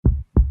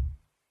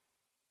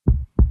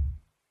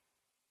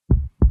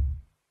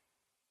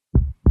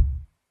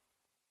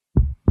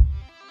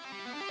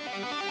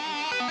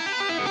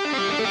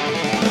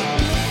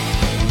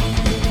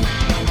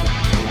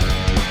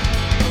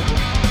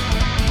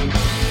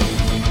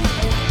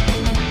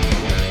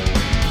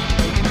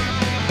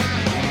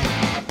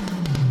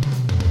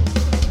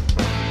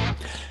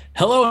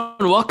Hello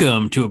and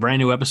welcome to a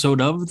brand new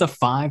episode of the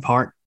Five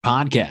Heart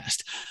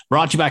Podcast,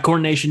 brought to you by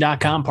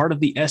CornNation.com, part of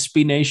the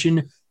SB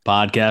Nation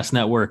Podcast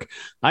Network.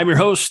 I'm your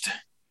host,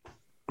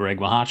 Greg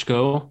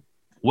Mahochko,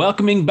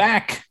 welcoming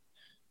back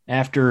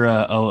after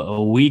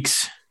a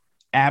week's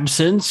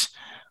absence.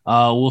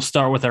 We'll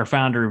start with our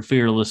founder and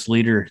fearless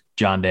leader,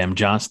 John Dam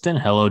Johnston.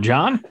 Hello,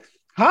 John.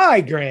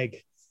 Hi,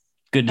 Greg.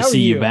 Good to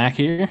see you back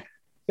here.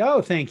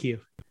 Oh, thank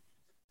you.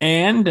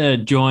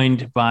 And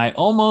joined by,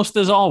 almost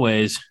as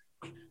always,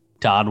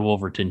 Todd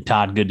Wolverton.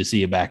 Todd, good to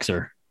see you back,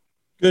 sir.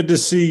 Good to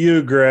see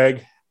you,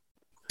 Greg.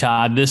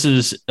 Todd, this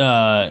is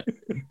the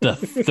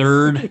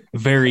third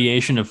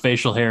variation of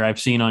facial hair I've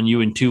seen on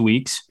you in 2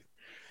 weeks.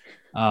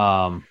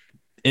 It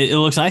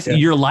looks nice. Yeah.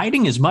 Your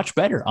lighting is much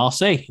better, I'll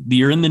say.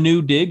 You're in the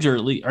new digs, or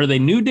at least, are they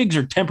new digs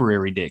or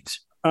temporary digs?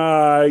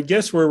 I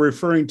guess we're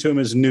referring to them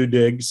as new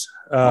digs.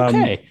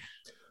 Okay.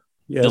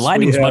 Yes, the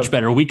lighting's much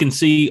better. We can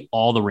see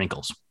all the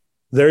wrinkles.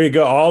 There you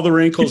go. All the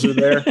wrinkles are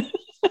there.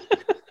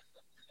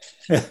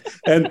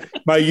 And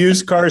my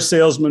used car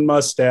salesman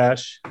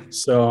mustache.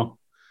 So,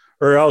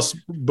 or else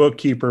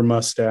bookkeeper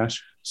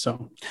mustache.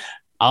 So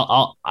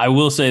I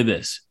will say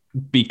this,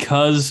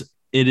 because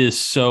it is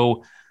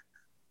so,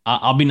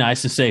 I'll be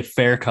nice and say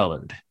fair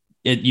colored.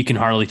 You can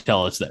hardly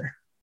tell it's there.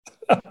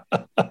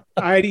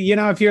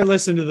 If you're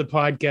listening to the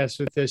podcast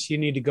with this, you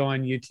need to go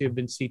on YouTube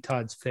and see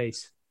Todd's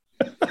face.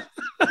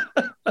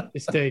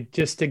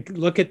 just to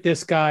look at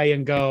this guy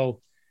and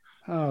go,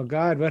 oh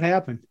God, what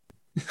happened?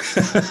 We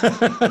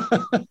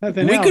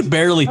could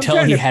barely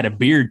tell he had a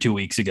beard 2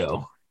 weeks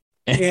ago.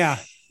 Yeah.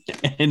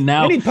 And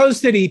now he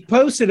posted a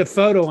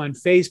photo on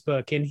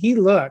Facebook, and he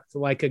looked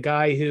like a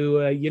guy who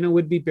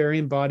would be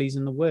burying bodies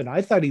in the wood.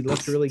 I thought he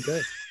looked really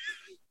good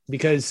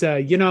because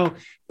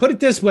put it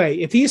this way,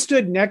 if he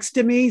stood next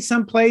to me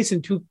someplace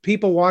and two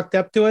people walked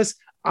up to us,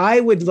 I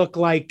would look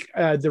like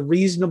the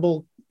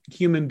reasonable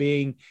human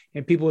being,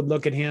 and people would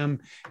look at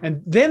him.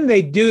 And then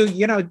they do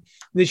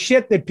the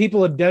shit that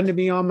people have done to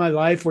me all my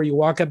life, where you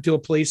walk up to a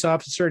police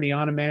officer and he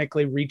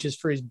automatically reaches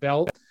for his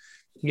belt,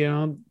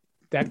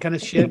 that kind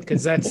of shit,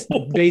 because that's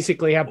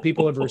basically how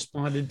people have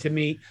responded to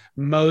me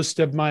most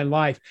of my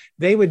life.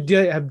 They would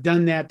have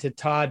done that to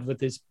Todd with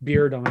his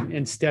beard on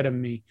instead of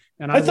me.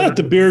 And I thought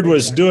the beard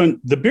was doing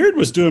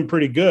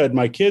pretty good.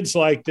 My kids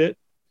liked it.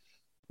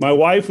 My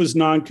wife was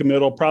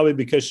non-committal, probably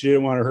because she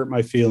didn't want to hurt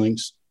my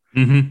feelings.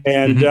 Mm-hmm.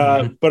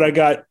 And but I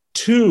got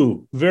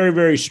two very,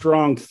 very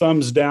strong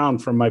thumbs down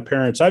from my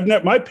parents.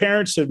 My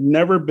parents have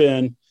never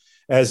been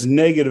as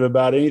negative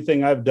about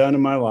anything I've done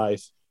in my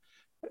life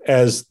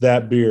as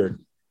that beard.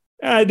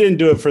 I didn't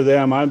do it for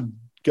them. I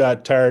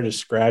got tired of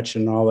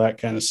scratching and all that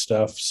kind of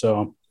stuff.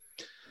 So,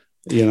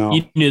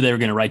 you knew they were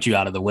going to write you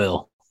out of the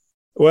will.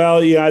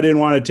 Well, yeah, I didn't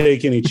want to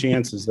take any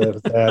chances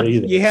with that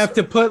either. You have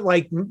to put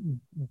like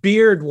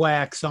beard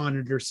wax on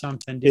it or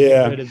something to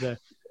get rid of the.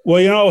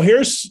 Well,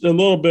 here's a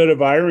little bit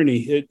of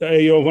irony.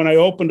 When I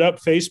opened up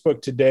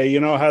Facebook today,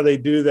 how they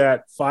do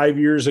that 5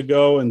 years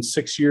ago and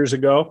 6 years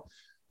ago?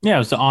 Yeah, it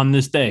was on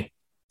this day.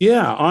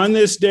 Yeah, on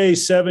this day,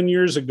 7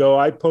 years ago,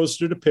 I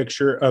posted a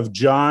picture of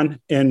John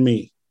and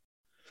me.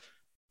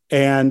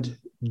 And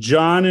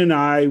John and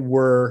I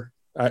were,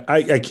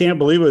 I can't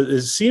believe it.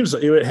 It seems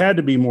it had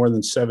to be more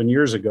than 7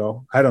 years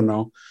ago. I don't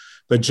know.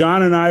 But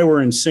John and I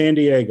were in San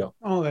Diego.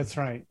 Oh, that's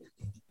right.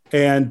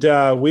 And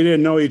we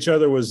didn't know each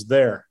other was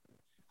there.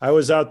 I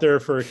was out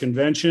there for a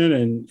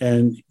convention,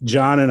 and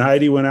John and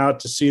Heidi went out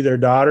to see their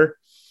daughter.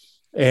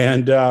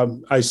 And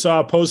I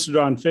saw posted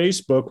on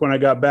Facebook when I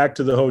got back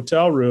to the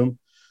hotel room,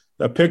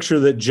 a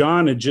picture that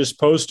John had just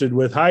posted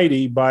with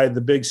Heidi by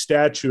the big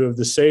statue of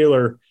the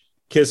sailor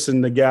kissing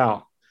the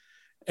gal.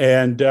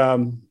 And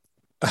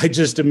I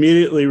just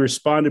immediately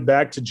responded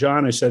back to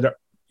John. I said,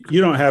 "You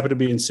don't happen to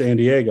be in San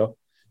Diego?"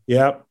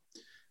 Yep.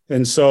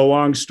 And so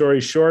long story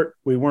short,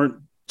 we weren't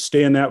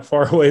staying that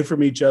far away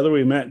from each other.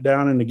 We met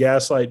down in the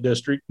Gaslight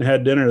District and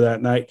had dinner that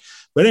night.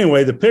 But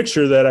anyway, the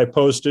picture that I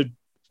posted,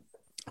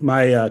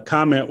 my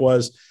comment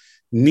was,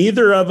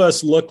 neither of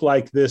us look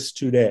like this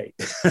today.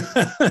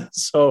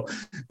 So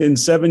in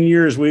 7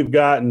 years, we've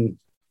gotten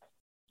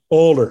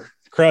older,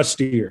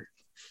 crustier,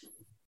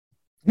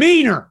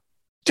 meaner,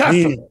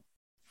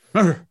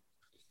 tougher,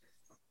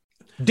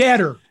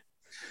 deader.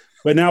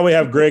 But now we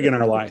have Greg in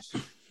our life.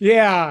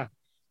 Yeah,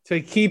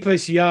 to keep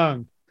us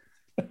young.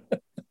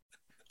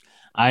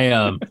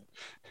 Real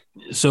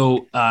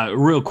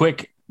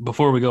quick,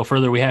 before we go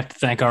further, we have to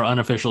thank our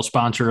unofficial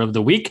sponsor of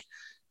the week.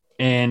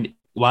 And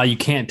while you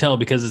can't tell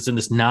because it's in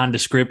this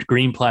nondescript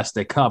green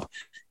plastic cup,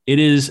 it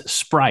is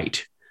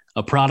Sprite,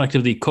 a product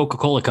of the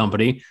Coca-Cola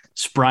Company.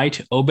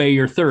 Sprite, obey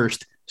your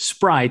thirst.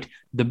 Sprite,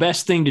 the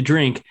best thing to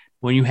drink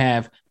when you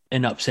have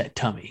an upset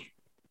tummy.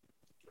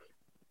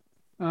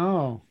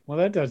 Oh, well,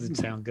 that doesn't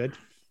sound good.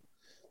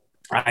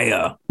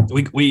 The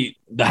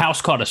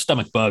house caught a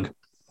stomach bug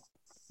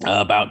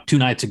about 2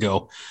 nights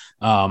ago.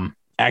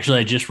 Actually,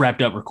 I just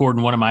wrapped up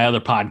recording one of my other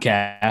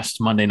podcasts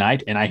Monday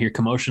night, and I hear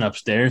commotion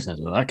upstairs. I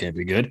said, well, that can't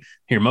be good.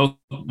 Hear more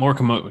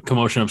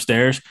commotion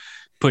upstairs.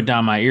 put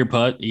down my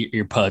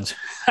earpods,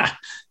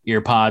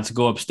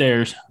 go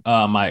upstairs.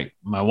 My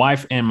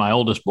wife and my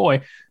oldest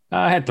boy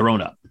had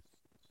thrown up.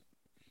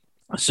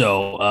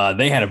 So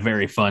they had a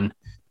very fun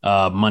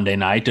Monday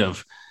night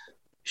of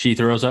she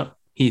throws up,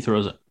 he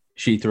throws up,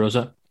 she throws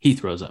up, he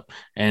throws up.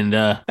 And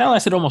that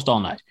lasted almost all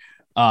night.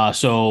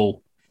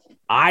 So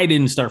I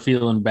didn't start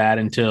feeling bad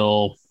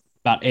until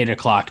about 8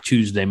 o'clock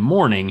Tuesday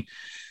morning.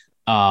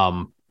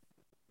 All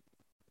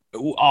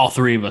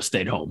three of us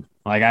stayed home.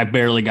 Like I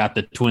barely got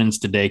the twins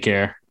to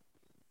daycare.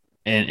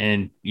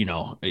 And you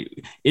know,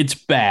 it's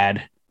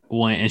bad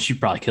when, and she'd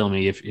probably kill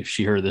me if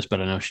she heard this,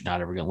 but I know she's not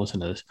ever going to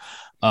listen to this.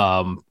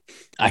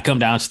 I come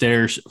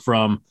downstairs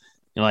from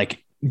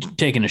like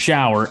taking a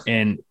shower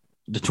and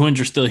the twins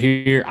are still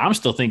here. I'm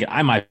still thinking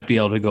I might be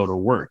able to go to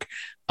work.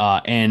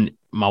 And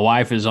my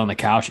wife is on the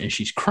couch and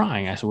she's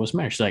crying. I said, what's the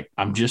matter? She's like,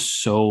 I'm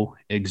just so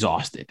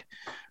exhausted.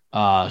 So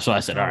I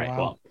said, all right,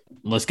 well,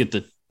 let's get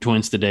the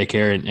twins to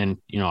daycare. And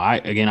you know,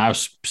 I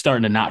was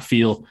starting to not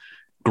feel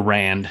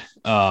grand.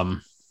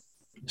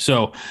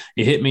 So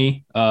it hit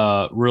me,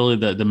 really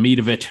the meat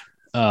of it,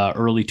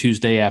 early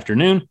Tuesday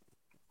afternoon.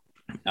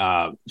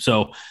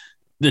 So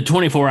the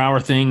 24-hour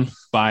thing,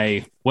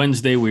 by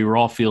Wednesday, we were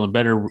all feeling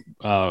better,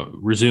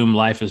 resume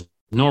life as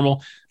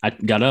normal. I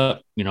got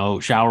up, you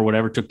know, shower,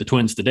 whatever, took the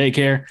twins to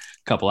daycare.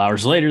 A couple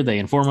hours later, they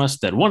inform us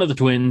that one of the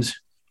twins,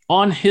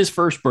 on his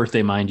first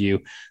birthday, mind you,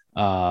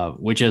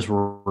 which as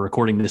we're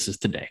recording this is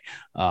today,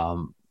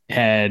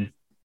 had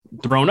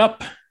thrown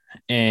up.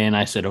 And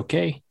I said,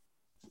 okay,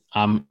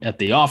 I'm at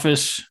the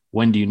office.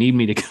 When do you need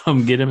me to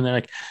come get him? And they're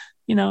like,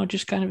 you know,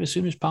 just kind of as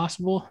soon as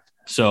possible.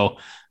 So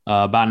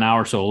about an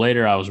hour or so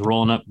later, I was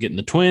rolling up, getting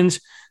the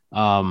twins.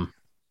 And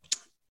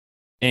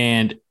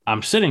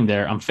I'm sitting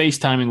there, I'm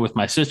FaceTiming with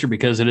my sister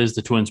because it is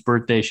the twins'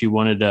 birthday. She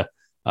wanted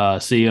to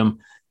see him.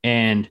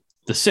 And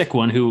the sick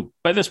one, who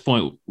by this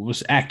point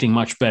was acting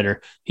much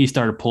better, he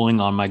started pulling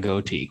on my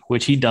goatee,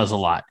 which he does a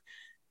lot.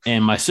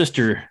 And my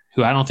sister,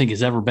 who I don't think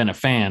has ever been a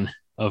fan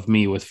of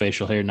me with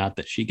facial hair, not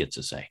that she gets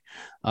to say,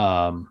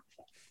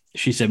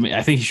 she said,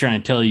 I think he's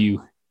trying to tell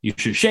you, you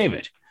should shave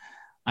it.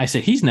 I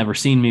said, he's never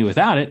seen me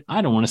without it.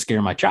 I don't want to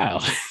scare my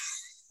child.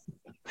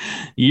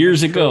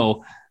 Years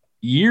ago,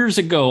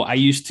 I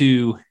used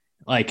to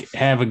like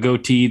have a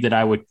goatee that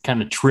I would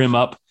kind of trim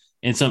up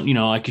and some, you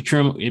know, I could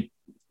trim it.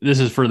 This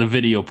is for the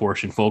video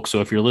portion, folks. So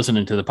if you're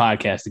listening to the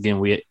podcast, again,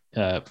 we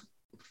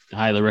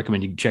highly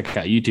recommend you check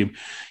out YouTube.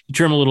 You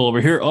trim a little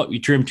over here. Oh, you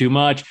trim too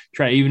much.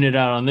 Try to even it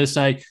out on this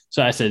side.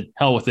 So I said,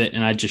 hell with it.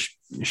 And I just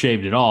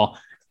shaved it all.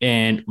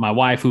 And my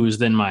wife, who was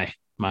then my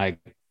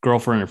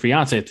girlfriend or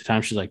fiance at the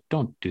time, she's like,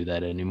 don't do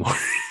that anymore.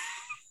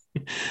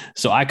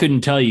 So I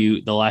couldn't tell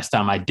you the last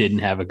time I didn't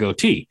have a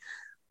goatee,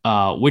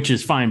 which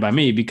is fine by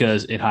me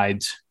because it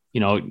hides, you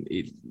know,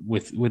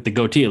 with the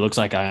goatee, it looks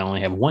like I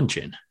only have one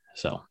chin.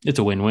 So it's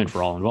a win-win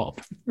for all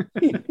involved.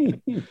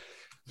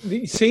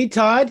 See,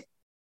 Todd,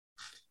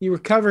 you were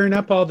covering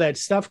up all that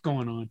stuff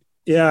going on.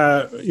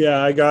 Yeah.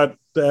 I got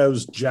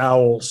those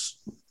jowls.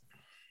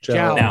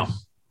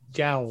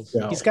 Jowls.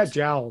 He's got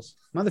jowls.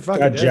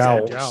 Motherfucker does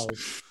have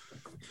jowls.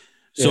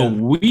 So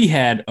we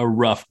had a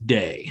rough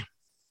day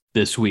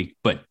this week,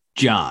 but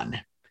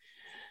John,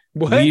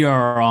 we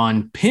are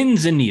on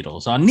pins and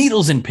needles, on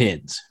needles and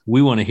pins.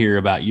 We want to hear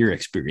about your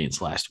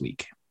experience last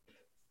week.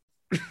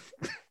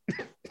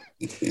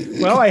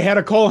 Well, I had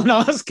a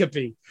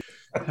colonoscopy.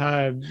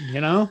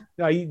 You know,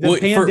 the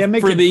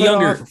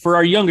pandemic for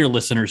our younger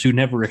listeners who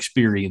never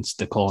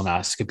experienced a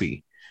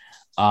colonoscopy.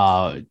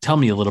 Tell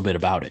me a little bit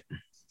about it.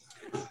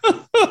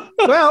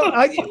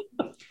 Well,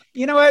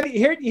 you know what?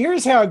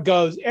 Here's how it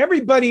goes.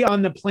 Everybody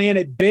on the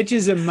planet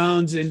bitches and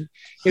moans, and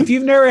if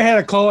you've never had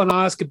a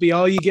colonoscopy,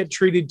 all you get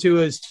treated to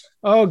is,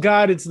 oh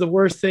God, it's the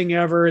worst thing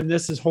ever, and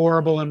this is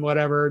horrible, and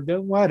whatever.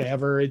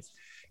 It's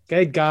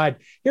good God.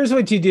 Here's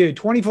what you do: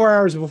 24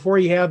 hours before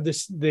you have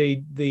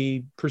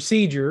the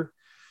procedure,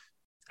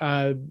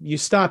 you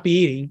stop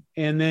eating,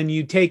 and then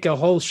you take a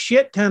whole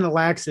shit ton of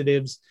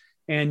laxatives.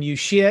 And you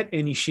shit,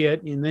 and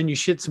then you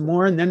shit some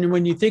more. And then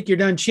when you think you're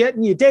done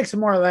shitting, you take some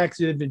more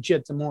laxative and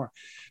shit some more.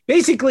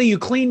 Basically, you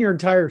clean your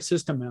entire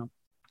system out.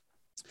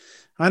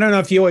 I don't know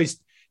if you always,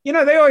 you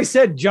know, they always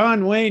said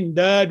John Wayne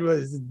died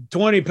with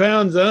 20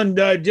 pounds of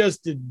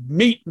undigested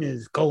meat in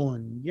his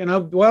colon. You know,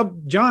 well,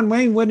 John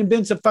Wayne wouldn't have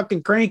been so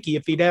fucking cranky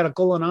if he'd had a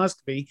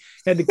colonoscopy.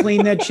 Had to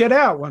clean that shit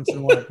out once in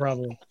a while,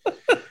 probably.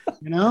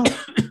 You know?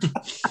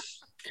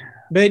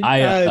 But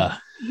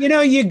you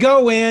know, you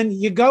go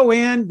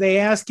in, they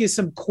ask you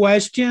some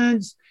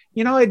questions.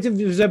 You know, it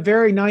was a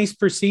very nice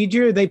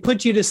procedure. They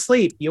put you to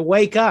sleep. You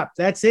wake up.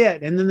 That's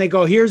it. And then they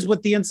go, here's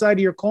what the inside of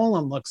your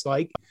colon looks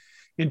like.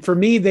 And for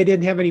me, they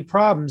didn't have any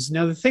problems.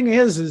 Now, the thing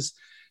is,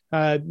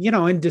 you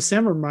know, in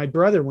December, my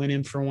brother went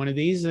in for one of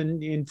these,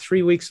 and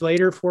 4 weeks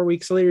later,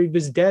 he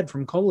was dead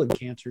from colon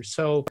cancer.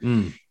 So,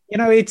 you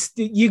know,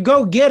 you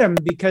go get them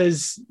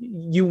because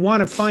you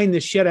want to find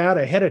the shit out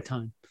ahead of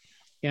time.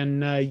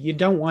 And you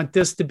don't want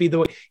this to be the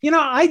way, you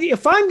know,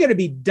 if I'm going to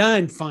be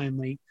done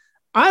finally,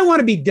 I want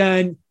to be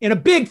done in a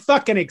big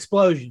fucking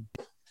explosion.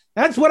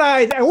 That's what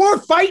or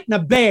fighting a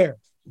bear,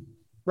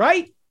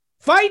 right?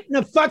 Fighting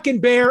a fucking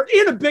bear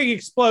in a big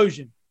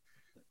explosion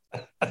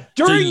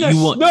during a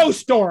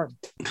snowstorm.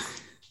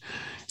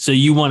 So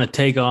you want to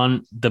take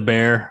on the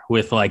bear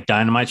with like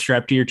dynamite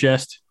strapped to your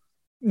chest?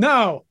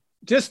 No,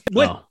 just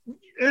with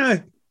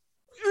my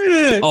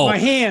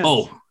hands.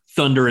 Oh,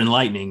 thunder and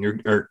lightning.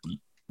 Or did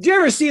you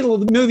ever see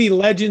the movie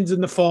Legends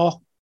in the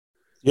Fall?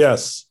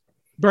 Yes.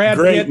 Brad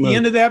Pitt, the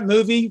end of that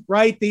movie,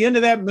 right? The end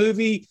of that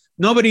movie,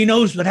 nobody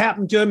knows what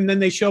happened to him. And then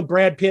they show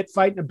Brad Pitt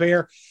fighting a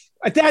bear.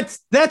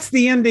 That's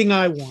the ending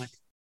I want,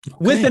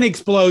 with an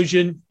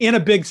explosion in a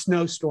big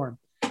snowstorm.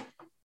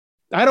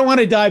 I don't want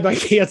to die by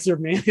cancer,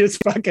 man. It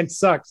fucking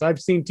sucks. I've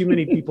seen too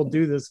many people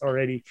do this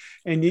already.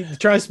 And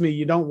trust me,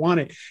 you don't want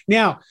it.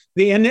 Now,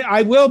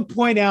 I will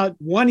point out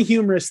one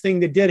humorous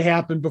thing that did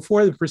happen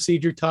before the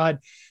procedure, Todd.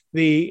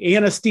 The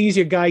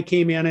anesthesia guy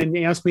came in and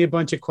asked me a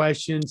bunch of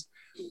questions.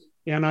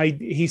 And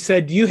he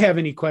said, "Do you have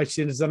any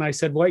questions?" And I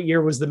said, "What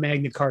year was the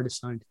Magna Carta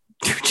signed?"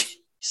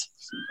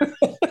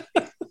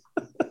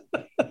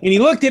 And he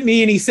looked at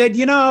me and he said,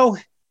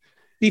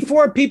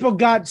 before people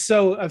got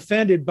so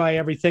offended by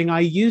everything,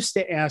 I used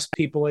to ask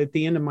people at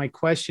the end of my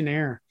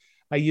questionnaire,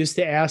 I used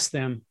to ask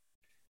them,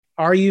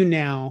 "Are you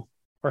now,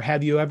 or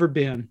have you ever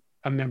been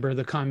a member of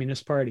the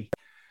Communist Party?"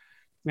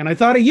 And I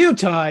thought of you,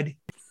 Todd.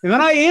 And then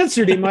I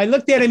answered him. I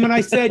looked at him and I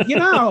said,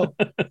 given how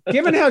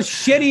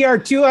shitty our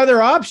two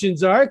other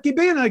options are,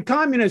 being a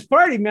Communist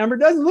Party member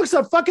doesn't look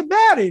so fucking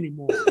bad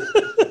anymore.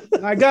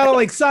 And I got all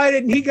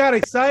excited and he got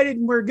excited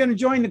and we're going to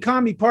join the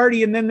Commie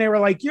Party. And then they were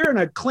like, "You're in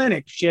a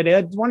clinic,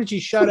 shithead. Why don't you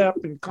shut up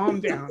and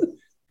calm down?"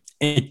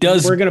 It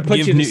does. We're going to put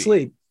you to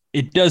sleep.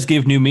 It does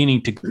give new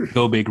meaning to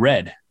Go Big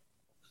Red.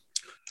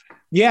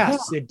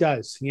 Yes, it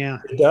does. Yeah,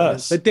 it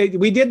does. But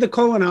we did the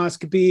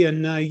colonoscopy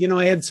and,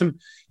 I had some,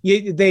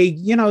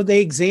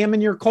 they examine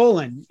your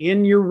colon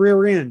in your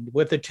rear end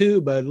with a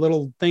tube, a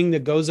little thing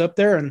that goes up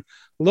there and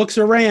looks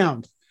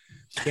around.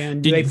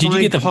 And did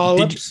you get the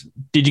polyps?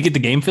 Did you get the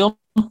game film?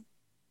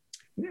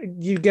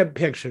 You get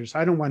pictures.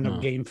 I don't want no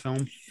game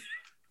film.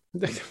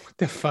 What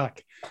the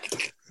fuck?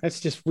 That's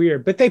just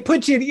weird. But they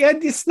put you,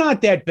 it's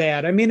not that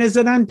bad. I mean, is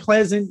it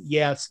unpleasant?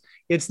 Yes.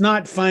 It's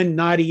not fun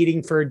not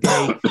eating for a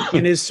day.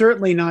 And it's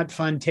certainly not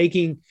fun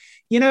taking,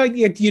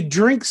 you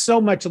drink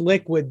so much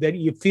liquid that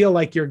you feel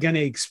like you're going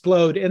to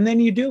explode. And then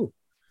you do.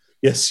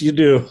 Yes, you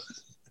do.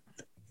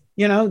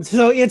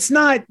 So it's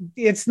not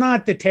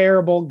the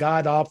terrible,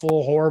 god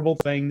awful, horrible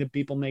thing that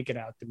people make it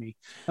out to me,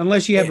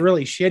 unless you have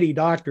really shitty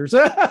doctors.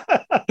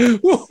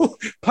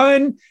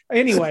 Pun.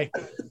 Anyway,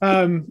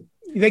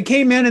 they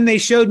came in and they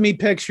showed me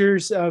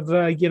pictures of,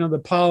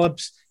 the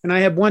polyps, and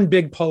I have one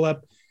big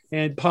polyp,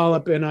 and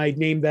I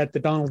named that the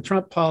Donald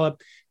Trump polyp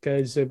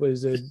because it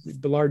was a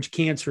large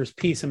cancerous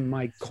piece of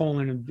my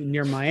colon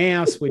near my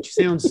ass, which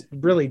sounds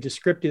really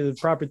descriptive of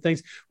the proper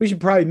things. We should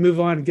probably move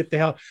on and get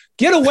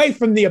away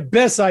from the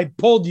abyss I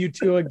pulled you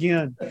to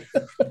again.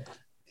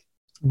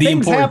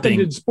 Things happened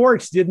in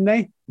sports, didn't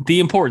they? The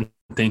important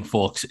thing,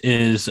 folks,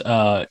 is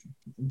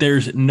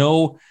there's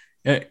no,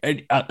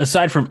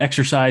 aside from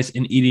exercise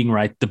and eating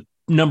right, the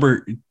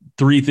number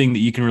 3 thing that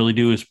you can really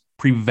do is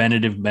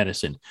preventative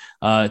medicine.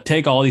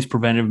 Take all these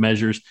preventative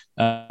measures,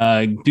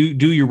 do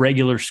your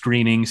regular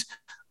screenings,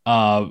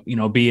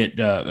 be it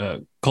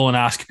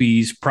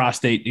colonoscopies,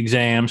 prostate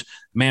exams,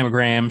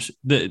 mammograms,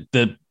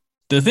 the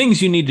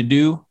things you need to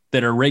do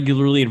that are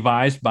regularly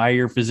advised by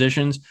your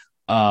physicians.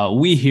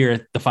 We here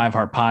at the 5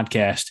 Heart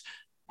Podcast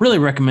really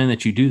recommend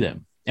that you do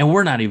them. And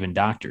we're not even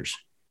doctors.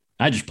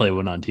 I just play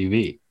one on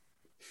TV.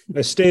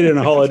 I stayed in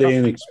a Holiday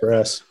Inn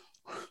Express.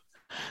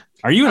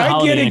 Are you in a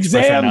Holiday Inn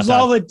Express? I get exams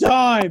all the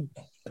time.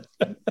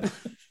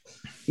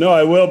 No,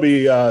 I will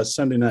be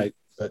Sunday night,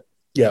 but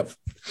yeah.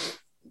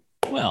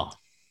 Well,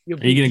 are you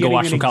going to go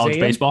watch some college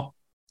baseball?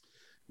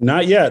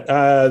 Not yet.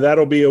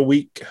 That'll be a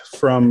week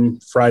from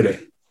Friday,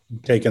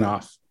 taking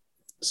off.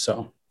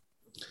 So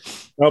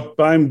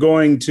I'm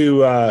going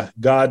to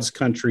God's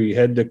country,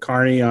 head to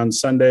Kearney on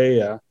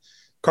Sunday.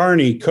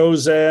 Kearney,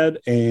 Cozad,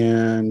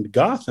 and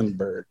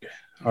Gothenburg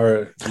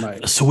are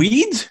my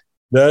Swedes.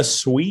 The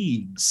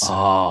Swedes.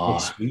 Oh, the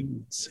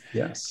Swedes.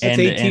 Yes. That's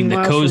 18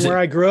 miles from where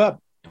I grew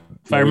up.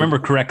 If I remember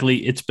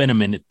correctly, it's been a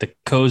minute. The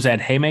Cozad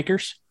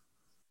Haymakers.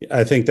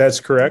 I think that's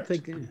correct.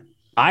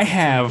 I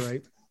have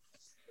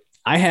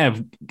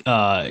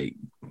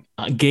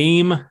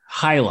game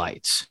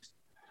highlights.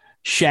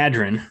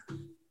 Shadron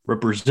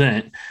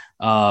represent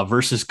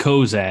versus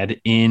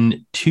Cozad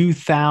in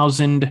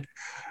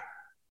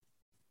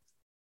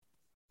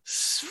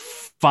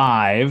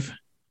 2005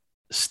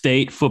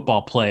 state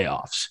football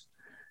playoffs.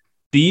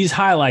 These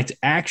highlights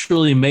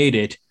actually made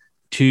it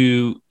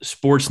to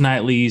Sports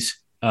Nightly's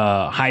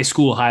high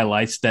school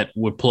highlights that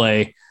would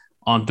play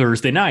on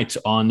Thursday nights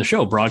on the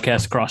show,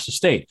 broadcast across the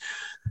state.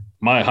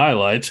 My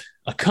highlights,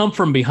 a come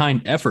from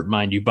behind effort,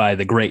 mind you, by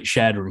the great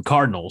Shadron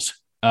Cardinals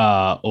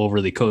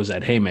over the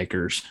Cozad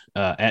Haymakers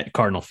at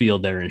Cardinal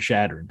Field there in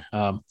Shadron.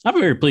 I'm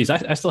very pleased.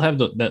 I still have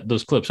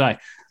those clips. I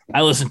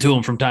listen to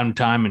them from time to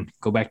time and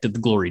go back to the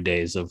glory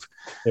days of.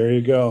 There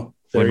you go.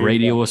 when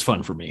radio was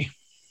fun for me.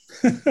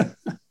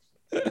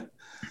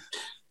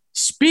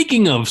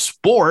 Speaking of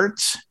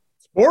sports,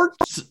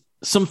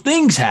 some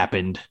things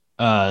happened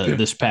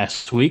this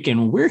past week,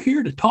 and we're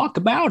here to talk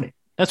about it.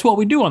 That's what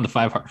we do on the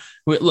 5 Heart.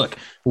 Look,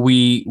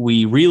 we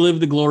relive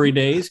the glory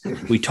days.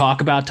 We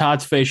talk about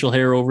Todd's facial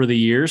hair over the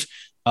years.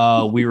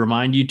 We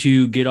remind you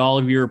to get all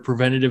of your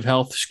preventative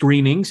health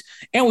screenings,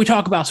 and we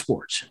talk about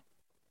sports.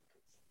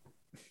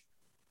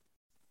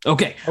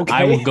 Okay.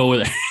 I will go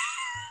with it.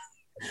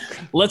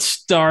 Let's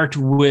start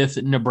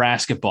with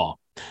Nebraska ball.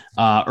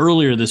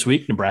 Earlier this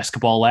week, Nebraska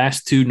ball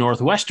lost to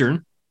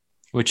Northwestern,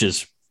 which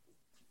is,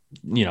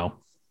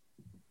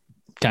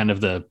 kind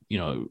of the,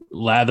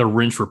 lather,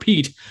 rinse,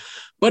 repeat.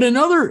 But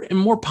another and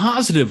more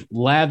positive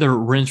lather,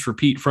 rinse,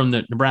 repeat from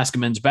the Nebraska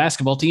men's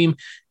basketball team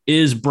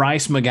is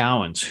Bryce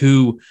McGowens,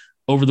 who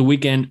over the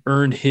weekend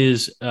earned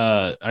his,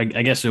 I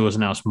guess it was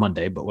announced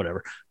Monday, but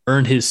whatever,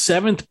 earned his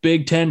 7th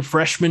Big Ten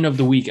Freshman of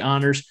the Week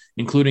honors,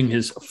 including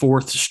his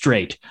 4th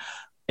straight.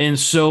 And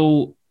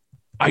so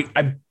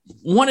I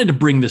wanted to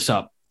bring this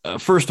up.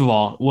 First of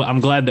all, I'm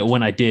glad that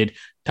when I did,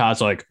 Todd's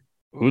like,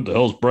 who the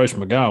hell's Bryce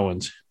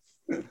McGowens?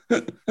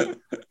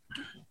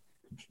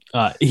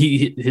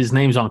 His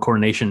name's on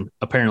Coronation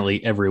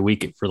apparently every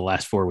week for the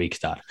last 4 weeks,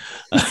 Todd.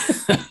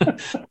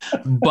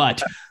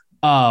 But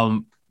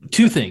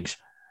 2 things.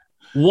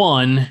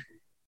 One,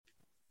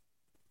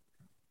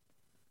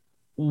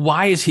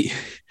 why is he?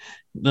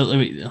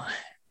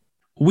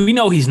 We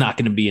know he's not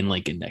going to be in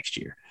Lincoln next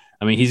year.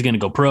 I mean, he's going to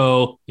go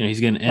pro.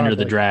 He's going to enter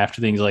the draft,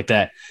 things like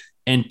that.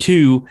 And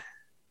 2,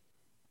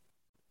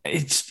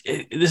 this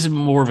is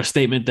more of a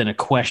statement than a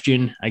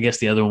question. I guess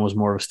the other one was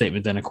more of a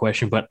statement than a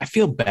question, but I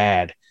feel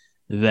bad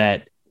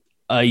that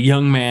a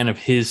young man of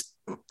his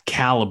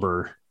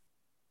caliber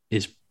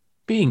is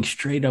being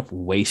straight up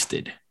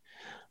wasted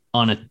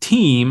on a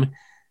team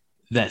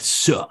that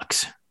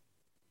sucks.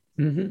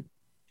 Mm-hmm.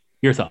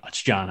 Your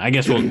thoughts, John? I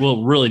guess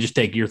we'll really just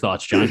take your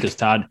thoughts, John, because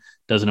Todd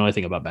doesn't know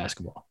anything about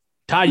basketball.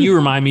 Todd, you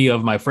remind me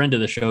of my friend of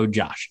the show,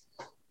 Josh.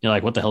 You're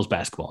like, what the hell's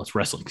basketball? It's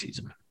wrestling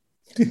season.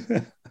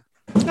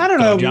 I don't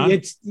know. John?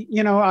 It's,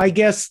 I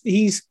guess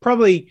he's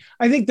probably,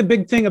 I think the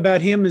big thing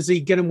about him is he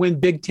going to win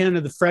Big Ten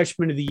of the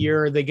freshman of the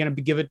year. Are they going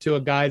to give it to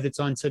a guy that's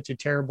on such a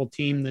terrible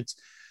team that's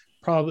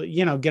probably,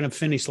 going to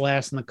finish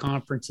last in the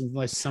conference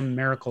unless some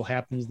miracle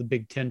happens, the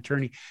Big Ten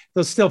tourney.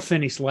 They'll still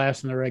finish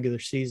last in the regular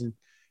season.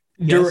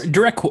 Yes.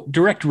 Direct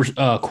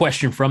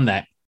question from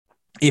that.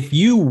 If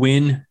you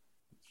win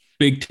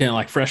Big Ten,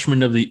 like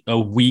freshman of the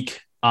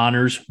week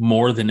honors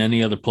more than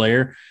any other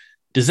player,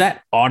 does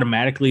that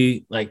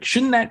automatically,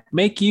 shouldn't that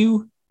make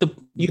you the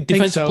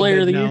defensive player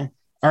of the year?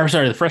 Or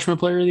sorry, the freshman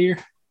player of the year?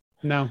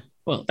 No.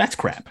 Well, that's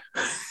crap.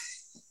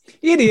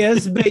 It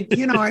is, but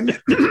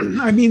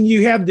I mean,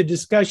 you have the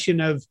discussion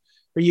of,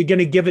 are you going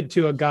to give it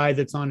to a guy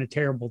that's on a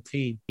terrible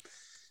team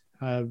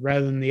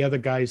rather than the other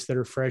guys that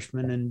are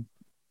freshmen? And,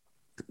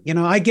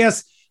 I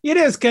guess it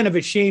is kind of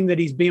a shame that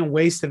he's being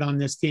wasted on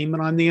this team.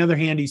 And on the other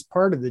hand, he's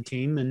part of the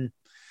team and,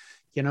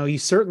 he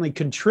certainly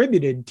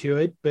contributed to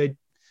it, but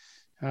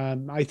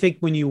I think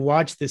when you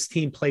watch this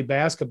team play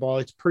basketball,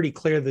 it's pretty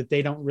clear that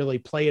they don't really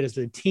play it as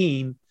a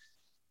team.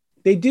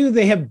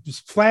 They have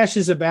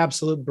flashes of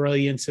absolute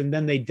brilliance, and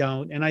then they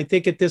don't. And I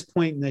think at this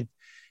point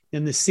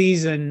in the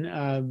season,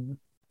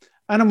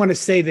 I don't want to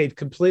say they've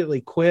completely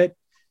quit,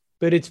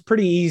 but it's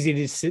pretty easy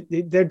to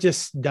sit. They're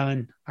just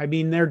done. I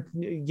mean,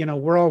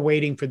 we're all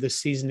waiting for the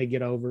season to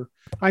get over.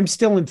 I'm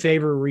still in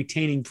favor of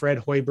retaining Fred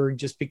Hoiberg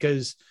just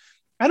because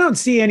I don't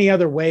see any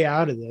other way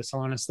out of this.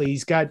 Honestly,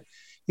 he's got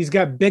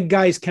big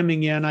guys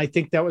coming in. I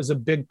think that was a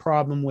big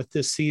problem with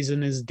this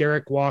season is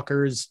Derek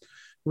Walker's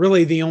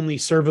really the only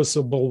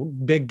serviceable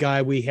big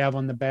guy we have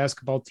on the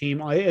basketball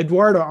team.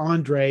 Eduardo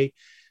Andre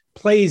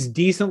plays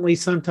decently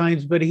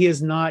sometimes, but he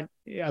is not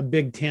a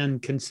Big Ten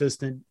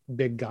consistent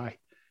big guy.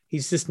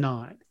 He's just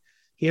not.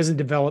 He hasn't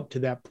developed to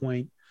that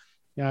point.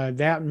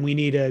 And we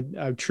need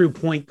a true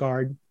point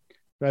guard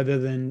rather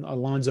than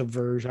Alonzo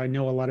Verge. I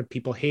know a lot of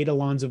people hate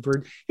Alonzo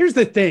Verge. Here's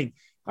the thing.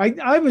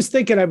 I was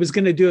thinking I was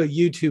going to do a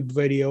YouTube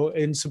video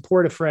in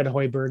support of Fred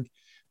Hoiberg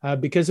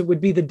because it would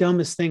be the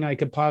dumbest thing I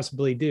could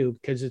possibly do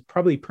because it's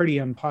probably pretty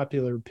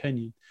unpopular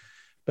opinion.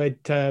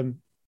 But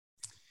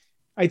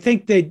I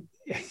think that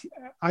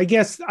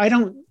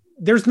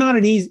there's not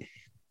an easy,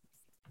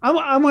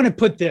 I want to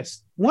put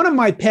this. One of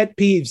my pet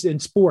peeves in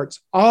sports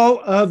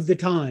all of the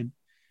time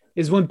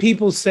is when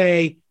people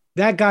say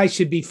that guy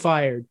should be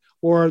fired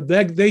or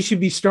that they should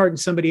be starting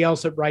somebody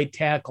else at right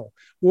tackle,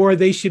 or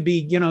they should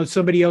be,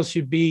 somebody else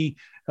should be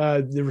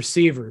the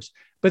receivers,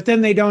 but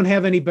then they don't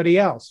have anybody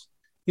else.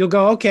 You'll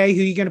go, okay,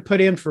 who are you going to put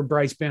in for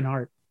Bryce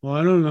Benhart? Well,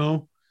 I don't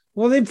know.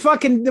 Well, then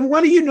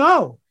what do you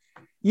know?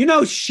 You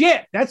know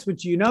shit. That's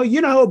what you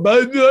know.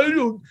 But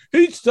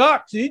he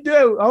sucks. He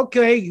do.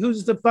 Okay,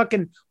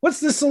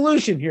 what's the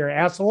solution here,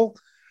 asshole?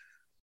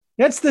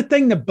 That's the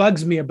thing that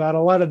bugs me about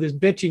a lot of this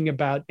bitching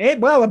about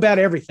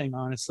everything,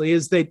 honestly,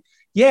 is that,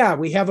 yeah,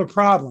 we have a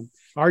problem.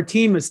 Our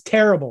team is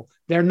terrible.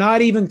 They're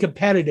not even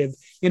competitive.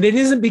 And it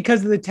isn't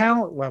because of the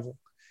talent level.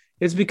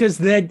 It's because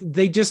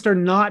they just are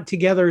not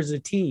together as a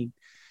team.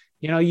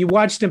 You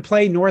watched them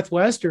play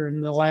Northwestern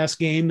in the last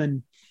game,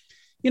 and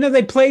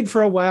they played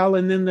for a while,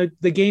 and then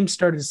the game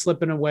started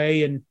slipping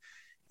away. And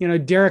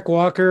Derek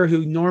Walker,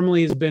 who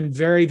normally has been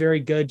very, very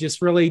good,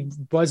 just really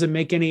wasn't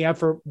making any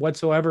effort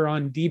whatsoever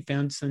on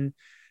defense. And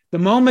the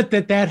moment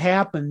that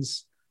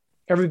happens,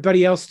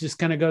 everybody else just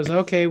kind of goes,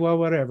 okay, well,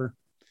 whatever.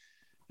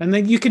 And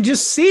then you can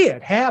just see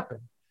it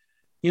happen.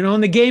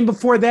 In the game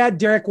before that,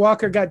 Derek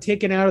Walker got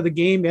taken out of the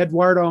game.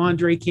 Eduardo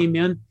Andre came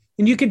in,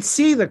 and you could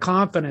see the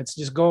confidence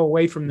just go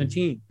away from the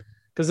team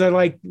because they're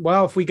like,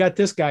 well, if we got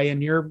this guy in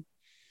here,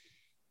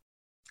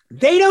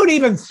 they don't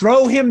even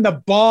throw him the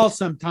ball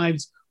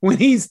sometimes when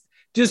he's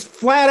just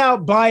flat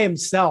out by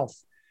himself.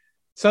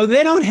 So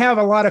they don't have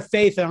a lot of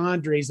faith in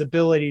Andre's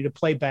ability to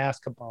play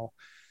basketball.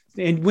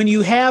 And when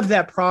you have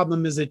that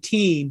problem as a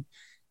team,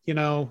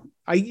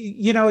 I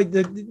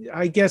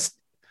guess,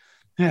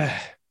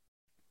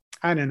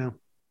 I don't know.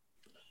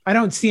 I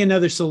don't see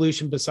another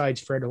solution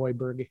besides Fred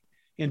Hoiberg.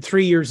 And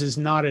 3 years is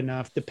not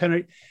enough.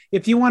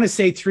 If you want to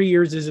say 3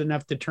 years is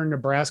enough to turn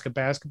Nebraska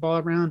basketball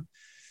around,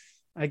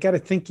 I got to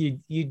think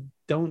you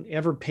don't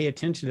ever pay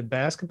attention to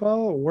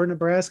basketball or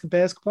Nebraska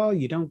basketball.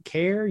 You don't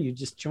care. You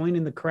just join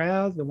in the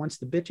crowd that wants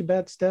to bitch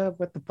about stuff.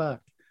 What the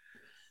fuck?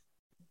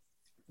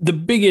 The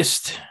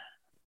biggest,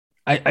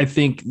 I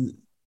think,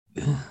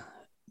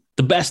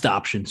 the best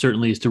option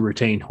certainly is to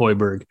retain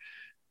Hoiberg,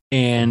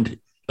 and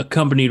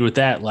accompanied with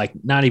that, like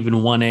not even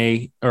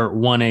 1A or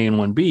 1A and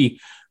 1B,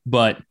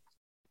 but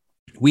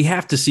we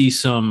have to see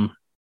some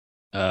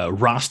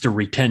roster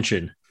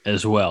retention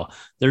as well.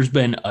 There's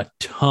been a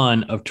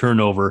ton of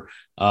turnover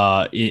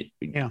ever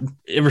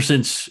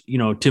since,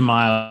 Tim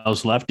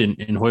Miles left and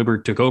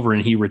Hoiberg took over,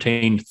 and he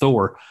retained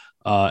Thor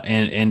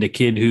and a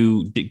kid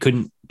who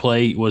couldn't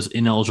play, was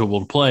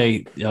ineligible to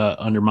play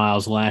under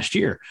Miles last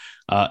year.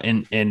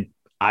 And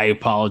I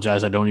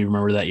apologize, I don't even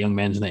remember that young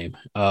man's name.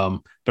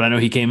 But I know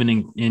he came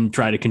in and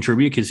tried to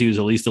contribute because he was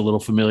at least a little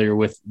familiar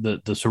with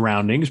the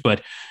surroundings.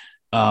 But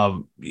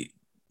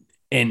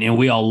and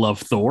we all love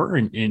Thor.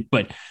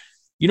 But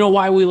you know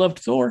why we loved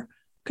Thor?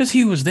 Because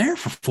he was there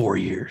for 4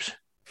 years.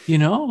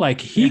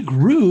 He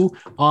grew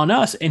on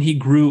us, and he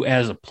grew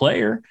as a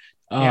player.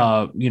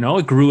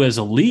 It grew as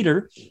a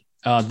leader.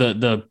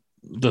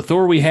 The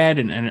Thor we had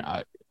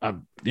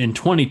in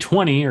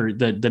 2020 or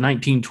the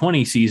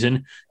 1920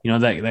 season,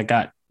 that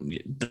got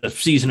the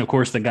season, of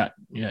course, that got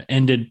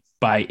ended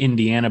by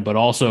Indiana, but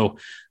also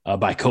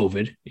by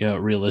COVID,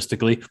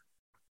 realistically,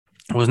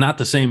 was not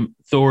the same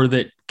Thor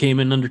that came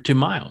in under Tim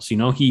Miles.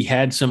 He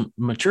had some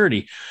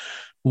maturity.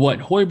 What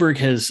Hoiberg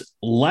has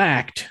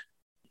lacked,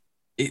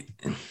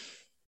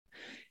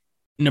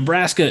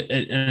 Nebraska,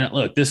 and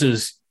look, this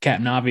is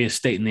Captain Obvious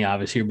stating the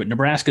obvious here, but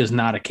Nebraska is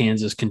not a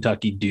Kansas,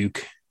 Kentucky,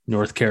 Duke,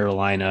 North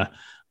Carolina.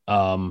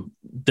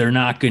 They're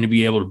not going to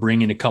be able to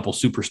bring in a couple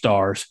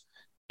superstars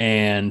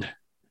and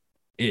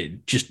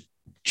just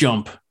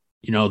jump,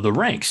 the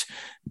ranks.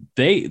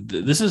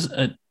 This is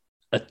a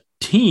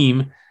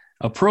team,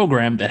 a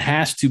program that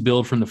has to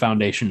build from the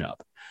foundation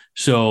up.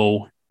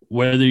 So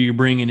whether you're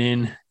bringing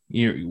in,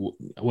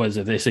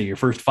 they say your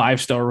first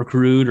 5-star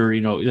recruit, or,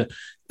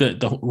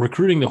 the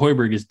recruiting that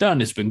Hoiberg has done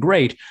has been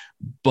great,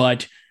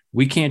 but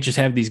we can't just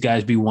have these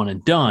guys be one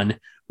and done.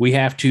 We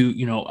have to,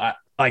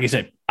 like I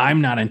said, I'm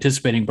not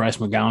anticipating Bryce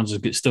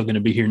McGowan is still going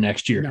to be here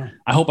next year. No.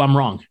 I hope I'm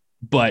wrong,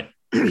 but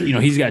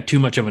he's got too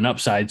much of an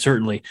upside,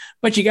 certainly,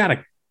 but you got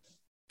to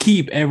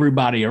keep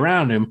everybody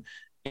around him.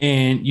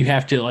 And you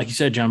have to, like you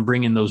said, John,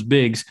 bring in those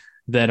bigs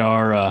that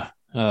are,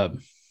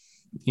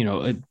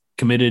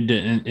 committed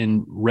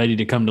and ready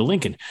to come to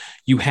Lincoln.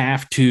 You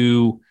have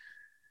to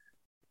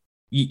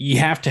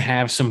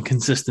have some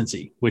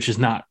consistency, which is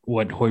not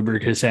what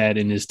Hoiberg has had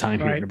in his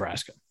time here in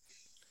Nebraska.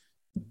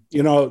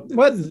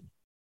 What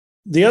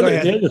the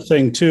other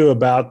thing too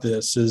about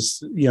this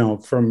is,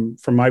 from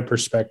my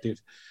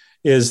perspective,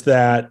 is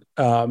that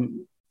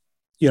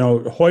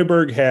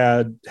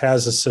Hoiberg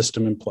has a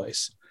system in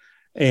place,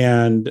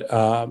 and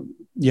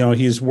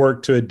he's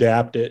worked to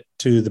adapt it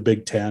to the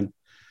Big Ten.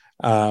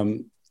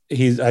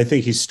 I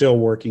think he's still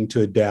working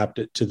to adapt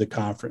it to the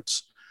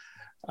conference.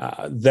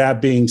 That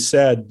being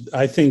said,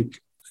 I think,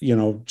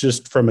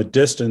 just from a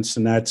distance,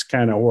 and that's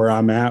kind of where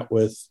I'm at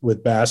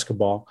with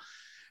basketball.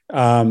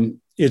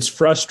 It's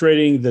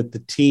frustrating that the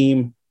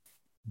team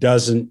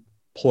doesn't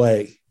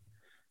play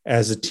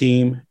as a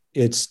team.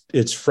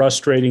 It's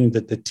frustrating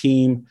that the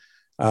team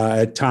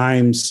at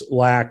times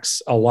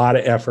lacks a lot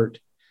of effort.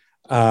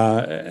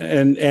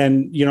 And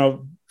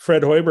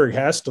Fred Hoiberg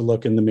has to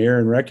look in the mirror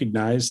and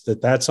recognize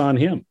that that's on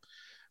him.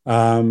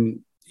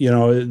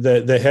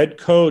 The head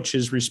coach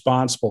is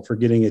responsible for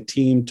getting a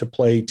team to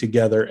play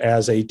together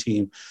as a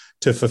team,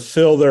 to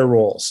fulfill their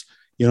roles,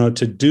 to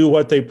do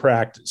what they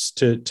practice,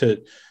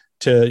 to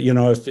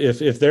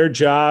if their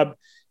job,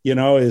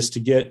 is to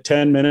get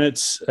 10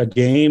 minutes a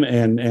game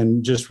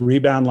and just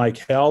rebound like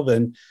hell,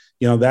 then,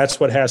 that's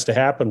what has to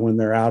happen when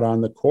they're out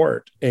on the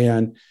court.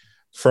 And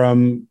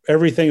from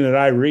everything that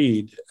I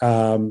read,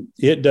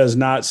 it does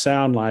not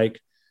sound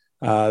like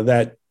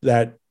that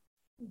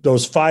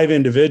those 5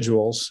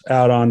 individuals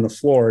out on the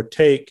floor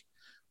take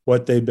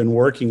what they've been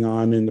working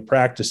on in the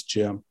practice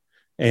gym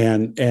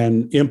and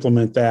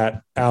implement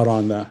that out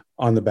on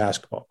the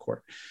basketball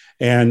court.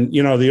 And,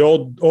 the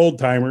old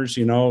timers,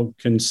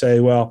 can say,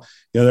 well,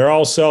 they're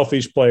all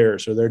selfish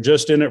players, or they're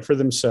just in it for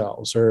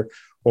themselves, or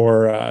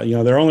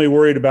they're only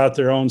worried about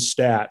their own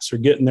stats or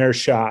getting their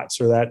shots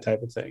or that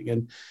type of thing.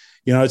 And,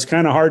 it's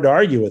kind of hard to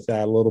argue with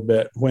that a little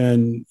bit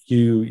when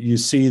you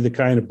see the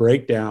kind of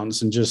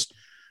breakdowns and just,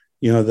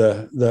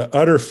 the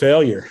utter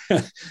failure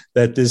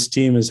that this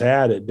team has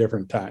had at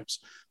different times.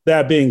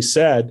 That being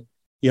said,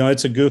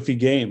 it's a goofy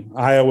game.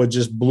 Iowa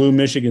just blew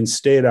Michigan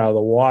State out of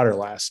the water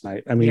last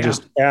night. I mean,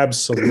 just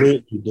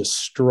absolutely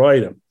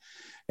destroyed them.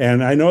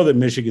 And I know that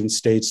Michigan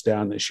State's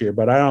down this year,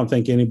 but I don't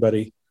think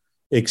anybody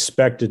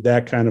expected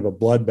that kind of a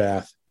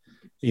bloodbath,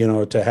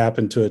 to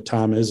happen to a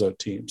Tom Izzo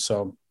team.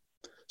 So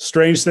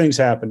strange things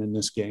happen in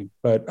this game,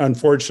 but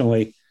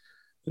unfortunately,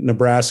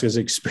 Nebraska's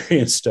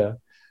experienced a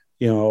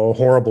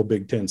horrible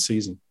Big Ten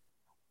season.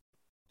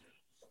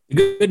 The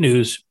good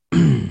news,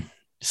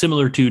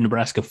 similar to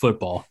Nebraska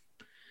football,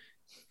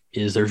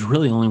 is there's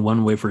really only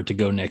one way for it to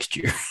go next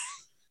year.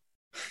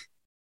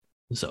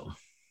 So,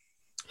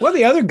 well,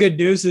 the other good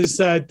news is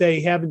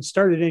they haven't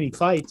started any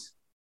fights.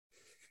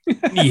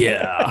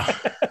 Yeah.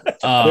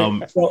 Well,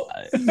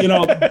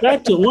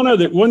 back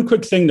to one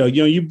quick thing though.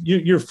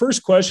 Your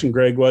first question,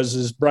 Greg,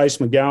 is Bryce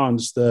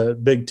McGowan's the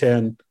Big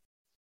Ten,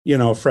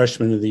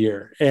 freshman of the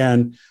year?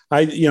 And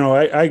I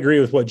agree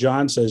with what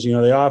John says.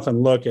 They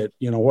often look at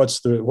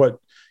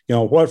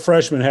what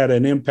freshman had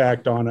an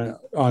impact on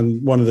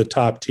one of the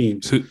top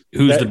teams.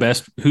 Who's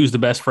the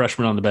best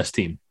freshman on the best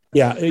team?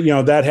 Yeah,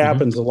 that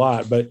happens a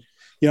lot. But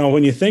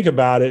when you think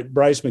about it,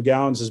 Bryce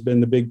McGowan's has been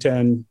the Big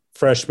Ten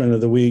freshman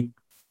of the week,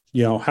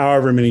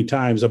 however many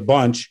times, a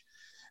bunch,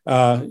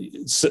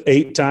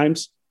 8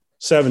 times,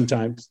 7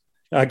 times.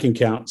 I can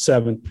count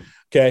 7.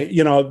 Okay.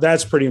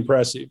 That's pretty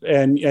impressive.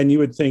 And you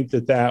would think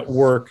that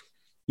work,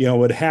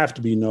 would have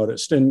to be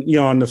noticed. And,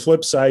 on the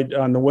flip side,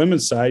 on the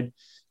women's side,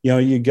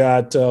 you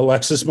got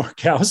Alexis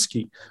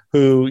Markowski,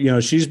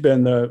 who, she's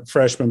been the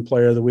freshman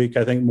player of the week,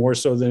 I think more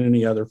so than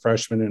any other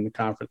freshman in the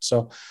conference.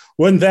 So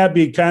wouldn't that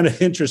be kind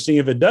of interesting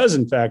if it does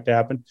in fact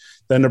happen?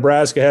 Then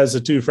Nebraska has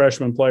the 2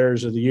 freshman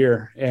players of the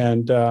year.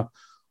 And, that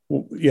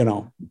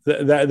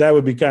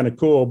would be kind of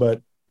cool,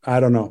 but I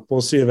don't know.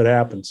 We'll see if it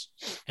happens.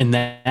 And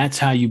that's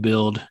how you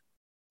build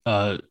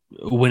a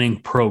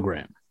winning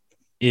program,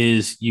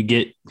 is you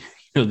get,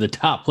 the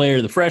top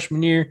player the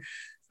freshman year,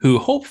 who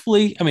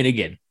hopefully, I mean,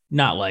 again,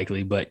 not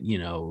likely, but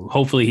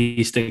hopefully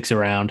he sticks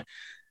around.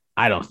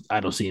 I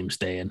don't see him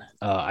staying.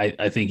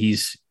 I think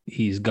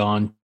he's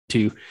gone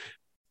to,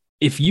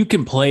 if you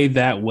can play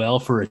that well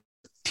for a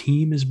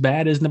team as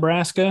bad as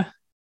Nebraska,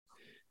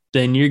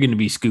 then you're going to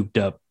be scooped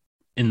up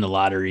in the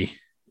lottery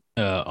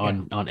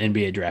on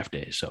NBA draft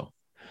day. So,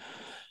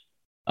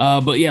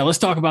 but yeah, let's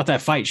talk about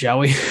that fight, shall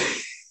we?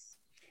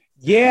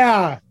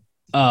 Yeah.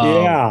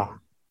 Talk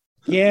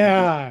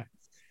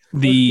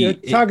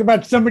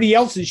about somebody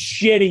else's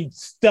shitty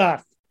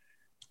stuff.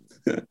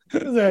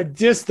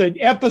 Just an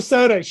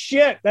episode of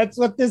shit. That's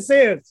what this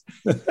is.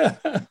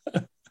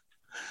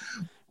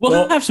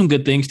 We'll have some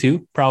good things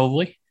too,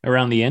 probably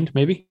around the end,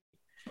 maybe.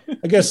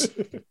 I guess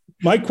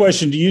my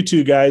question to you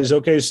two guys.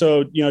 Okay,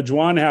 so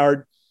Juwan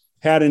Howard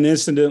had an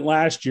incident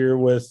last year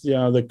with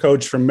the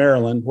coach from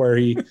Maryland where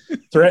he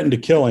threatened to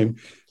kill him.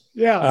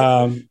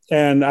 Yeah.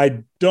 And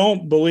I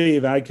don't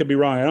believe, I could be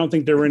wrong, I don't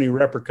think there were any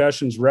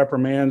repercussions,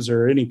 reprimands,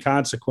 or any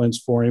consequence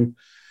for him,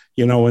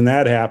 when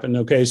that happened.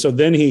 Okay. So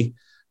then he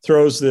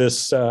throws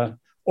this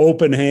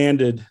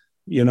open-handed,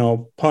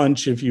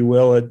 punch, if you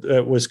will,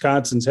 at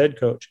Wisconsin's head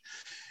coach.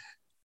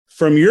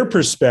 From your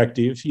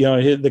perspective,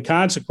 the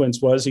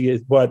consequence was he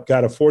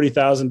got a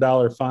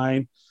 $40,000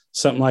 fine,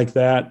 something like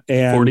that.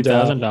 And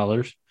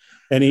 $40,000.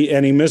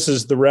 And he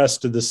misses the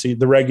rest of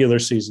the regular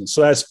season.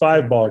 So that's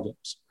 5 ball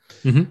games.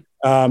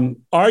 Mm-hmm.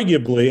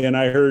 Arguably, and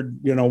I heard,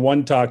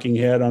 one talking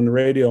head on the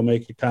radio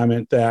make a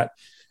comment that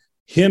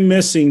him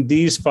missing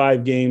these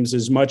 5 games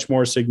is much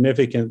more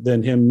significant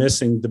than him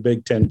missing the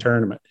Big Ten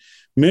tournament.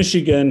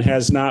 Michigan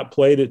has not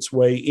played its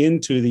way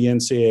into the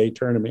NCAA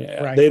tournament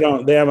yet. Right.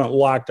 They haven't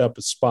locked up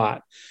a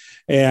spot.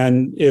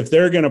 And if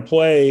they're going to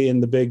play in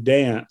the big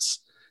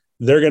dance,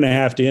 they're going to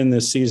have to end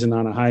this season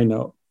on a high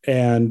note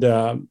and,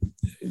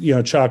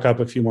 chalk up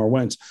a few more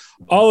wins.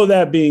 All of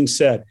that being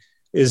said,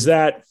 is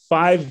that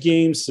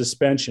 5-game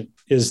suspension,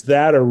 is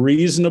that a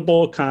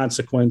reasonable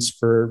consequence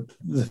for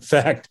the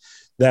fact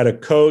that a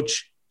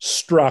coach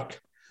struck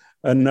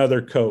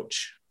another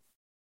coach?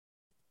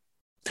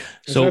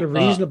 Is that a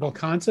reasonable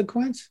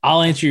consequence?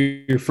 I'll answer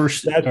your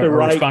first,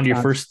 respond to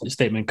your first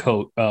statement,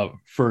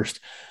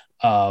 first.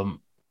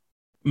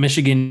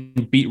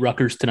 Michigan beat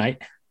Rutgers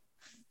tonight.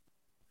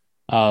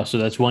 So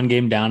that's 1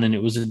 game down, and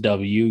it was a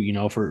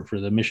W, for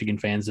the Michigan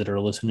fans that are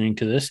listening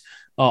to this,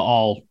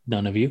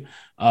 none of you.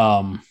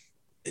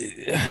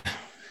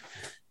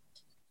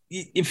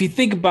 If you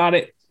think about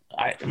it,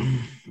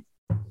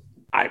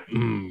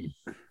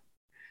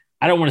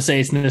 I don't want to say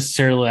it's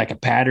necessarily like a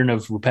pattern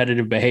of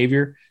repetitive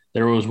behavior.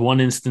 There was one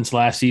instance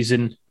last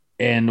season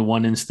and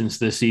one instance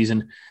this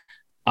season.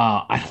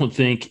 I don't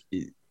think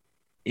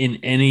in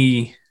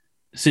any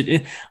 –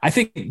 I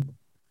think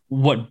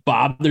what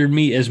bothered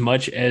me as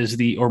much as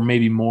or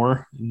maybe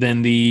more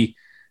than the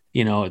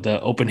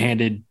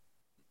open-handed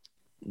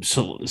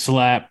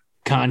slap,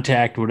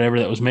 contact, whatever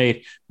that was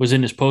made, was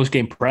in his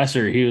post-game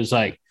presser. He was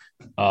like,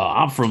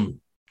 I'm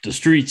from the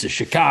streets of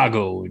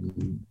Chicago.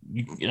 And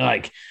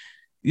like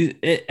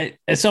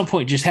at some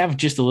point, just have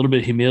just a little bit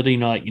of humility,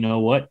 you know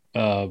what?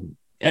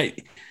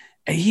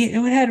 He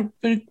had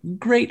a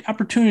great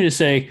opportunity to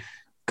say,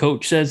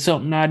 coach said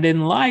something I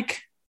didn't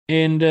like.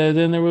 And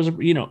then there was,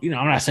 I'm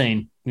not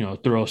saying,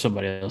 throw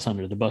somebody else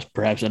under the bus,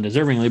 perhaps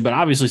undeservingly, but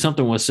obviously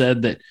something was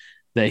said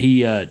that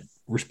he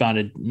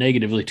responded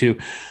negatively to.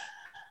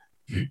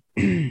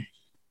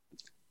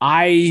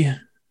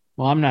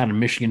 I'm not a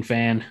Michigan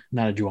fan,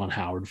 not a Juwan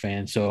Howard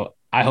fan, so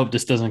I hope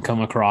this doesn't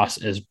come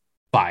across as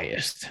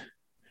biased.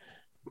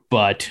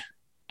 But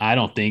I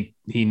don't think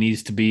he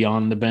needs to be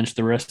on the bench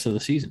the rest of the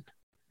season.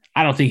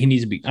 I don't think he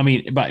needs to be. I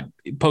mean, by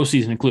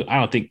postseason include, I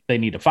don't think they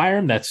need to fire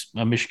him. That's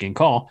a Michigan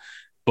call.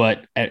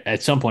 But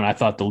at some point, I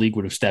thought the league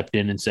would have stepped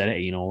in and said,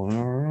 hey, we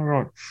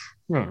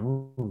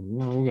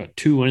got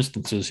two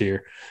instances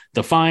here.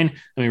 The fine,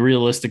 I mean,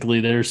 realistically,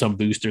 there's some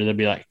booster that'd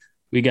be like,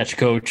 we got you,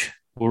 coach.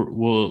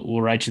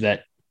 We'll write you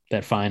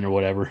that fine or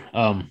whatever.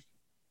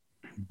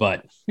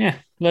 But yeah,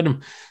 let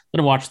him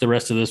watch the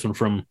rest of this one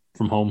from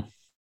home.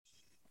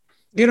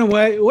 You know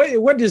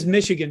what does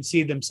Michigan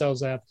see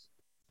themselves as?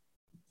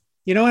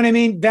 You know what I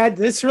mean?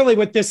 That's really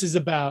what this is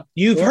about.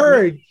 You've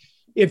heard,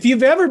 if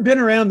you've ever been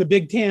around the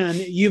Big Ten,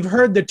 you've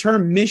heard the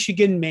term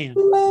Michigan man,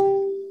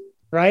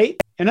 right?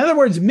 In other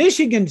words,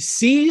 Michigan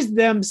sees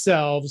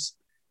themselves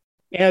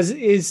as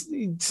is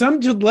some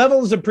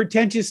levels of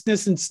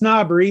pretentiousness and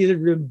snobbery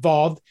are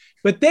involved,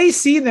 but they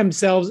see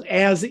themselves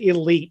as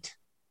elite.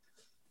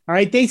 All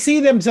right. They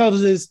see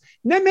themselves as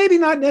maybe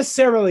not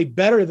necessarily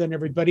better than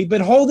everybody,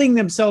 but holding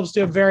themselves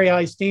to a very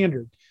high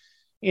standard.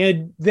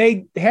 And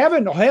they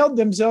haven't held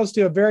themselves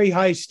to a very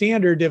high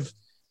standard if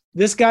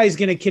this guy is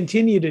going to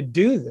continue to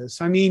do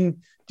this. I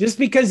mean, just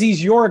because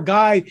he's your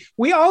guy,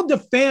 we all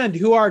defend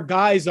who our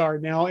guys are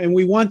now, and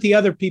we want the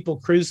other people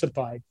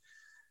crucified.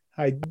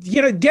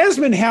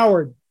 Desmond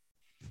Howard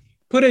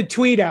put a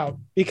tweet out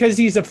because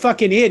he's a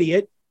fucking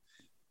idiot.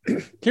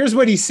 Here's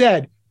what he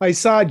said. I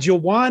saw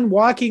Juwan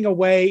walking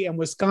away and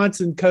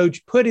Wisconsin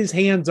coach put his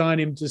hands on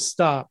him to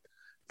stop.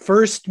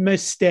 First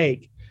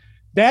mistake.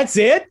 That's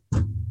it?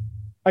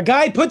 A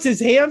guy puts his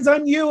hands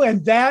on you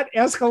and that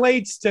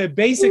escalates to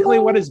basically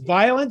what is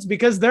violence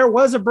because there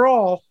was a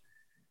brawl.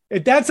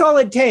 If that's all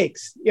it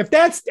takes. If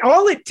that's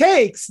all it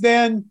takes,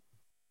 then,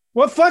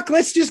 well, fuck,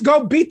 let's just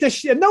go beat the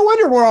shit. No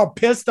wonder we're all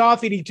pissed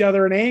off at each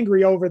other and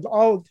angry over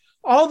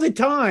all the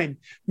time.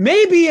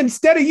 Maybe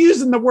instead of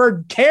using the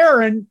word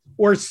Karen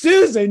or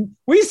Susan,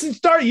 we should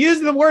start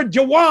using the word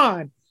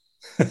Juwan.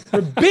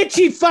 For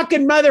bitchy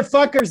fucking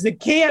motherfuckers that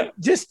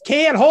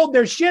can't hold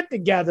their shit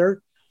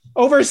together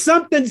over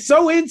something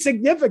so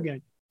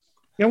insignificant.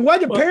 And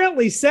what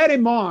apparently set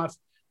him off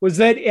was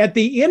that at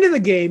the end of the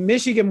game,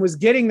 Michigan was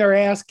getting their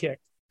ass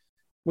kicked.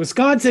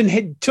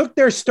 Wisconsin took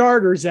their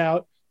starters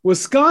out.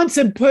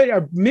 Michigan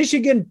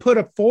put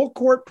a full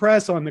court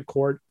press on the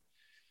court.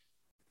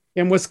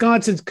 And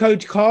Wisconsin's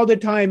coach called a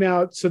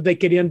timeout so they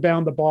could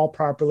inbound the ball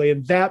properly.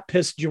 And that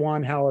pissed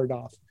Juwan Howard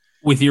off.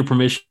 With your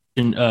permission,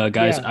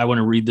 guys, yeah. I want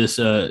to read this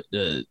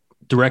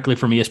directly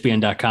from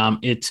ESPN.com.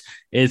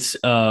 It's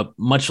a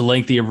much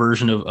lengthier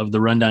version of the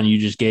rundown you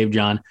just gave,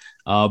 John.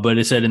 But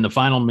it said in the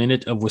final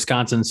minute of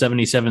Wisconsin's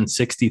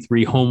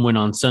 77-63 home win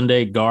on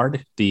Sunday,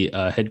 Gard, the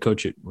head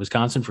coach at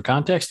Wisconsin, for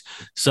context,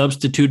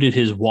 substituted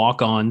his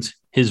walk-ons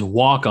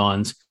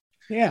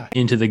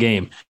into the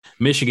game.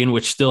 Michigan,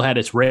 which still had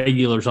its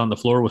regulars on the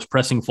floor, was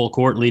pressing full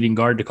court, leading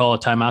Gard to call a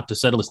timeout to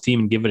settle his team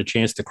and give it a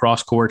chance to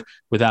cross court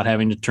without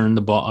having to turn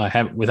the ball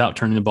without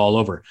turning the ball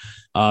over.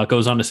 It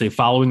goes on to say,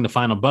 following the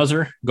final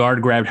buzzer,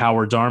 Gard grabbed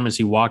Howard's arm as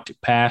he walked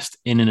past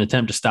in an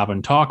attempt to stop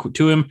and talk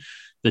to him.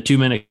 The two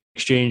men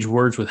exchanged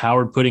words, with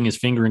Howard putting his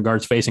finger in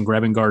Gard's face and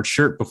grabbing Gard's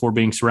shirt before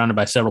being surrounded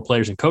by several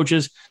players and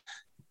coaches.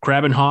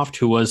 Krabenhoft,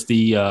 who was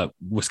the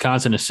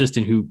Wisconsin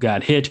assistant who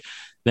got hit,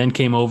 then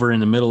came over in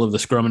the middle of the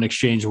scrum and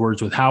exchanged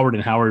words with Howard,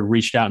 and Howard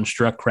reached out and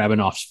struck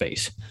Krabenhoft's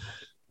face.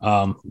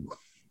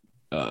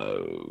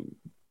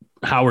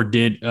 Howard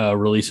did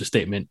release a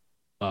statement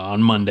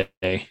on Monday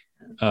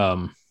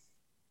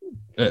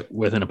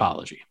with an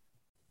apology.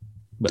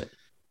 But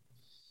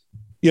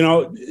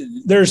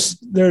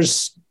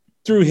there's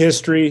through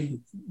history,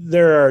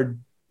 there are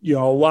a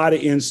lot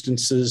of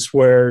instances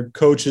where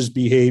coaches'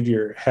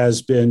 behavior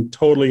has been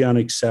totally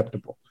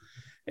unacceptable.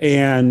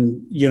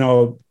 And,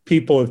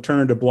 people have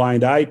turned a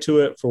blind eye to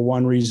it for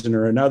one reason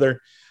or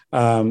another.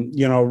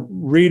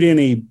 Read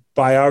any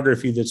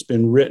biography that's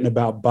been written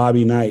about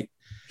Bobby Knight.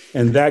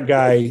 And that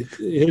guy,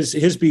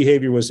 his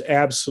behavior was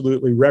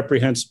absolutely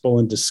reprehensible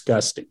and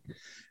disgusting.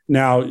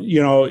 Now,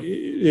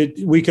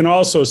 we can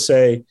also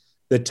say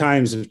that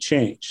times have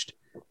changed.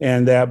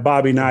 and that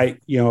Bobby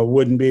Knight,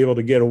 wouldn't be able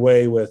to get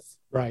away with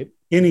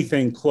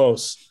anything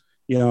close,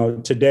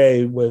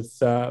 today with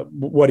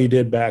what he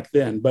did back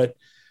then. But,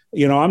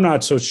 I'm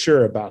not so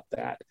sure about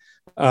that.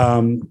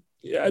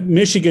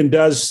 Michigan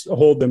does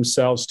hold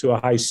themselves to a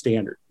high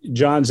standard.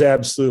 John's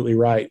absolutely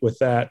right with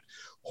that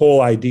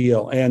whole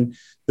ideal. And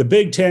the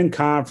Big Ten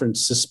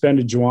Conference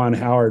suspended Juwan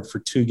Howard for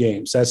 2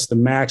 games. That's the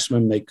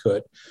maximum they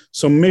could.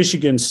 So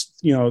Michigan's,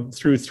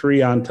 threw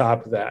 3 on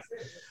top of that.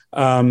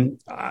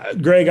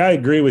 Greg, I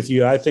agree with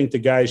you. I think the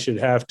guys should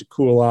have to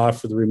cool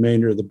off for the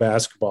remainder of the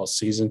basketball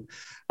season.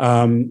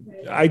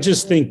 I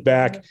just think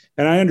back,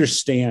 and I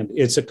understand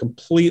it's a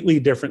completely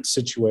different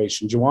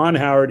situation. Juwan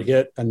Howard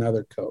hit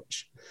another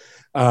coach.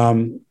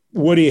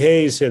 Woody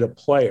Hayes hit a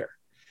player,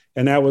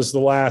 and that was the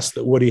last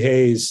that Woody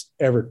Hayes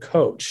ever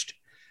coached.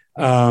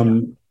 That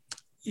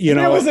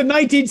was in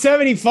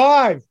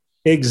 1975.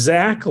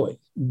 Exactly.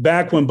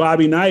 Back when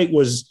Bobby Knight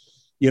was,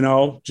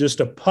 just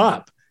a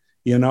pup,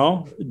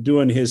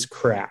 doing his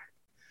crap.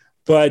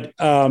 But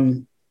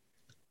I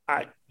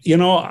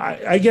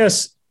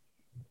guess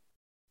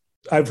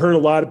I've heard a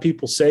lot of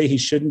people say he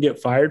shouldn't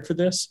get fired for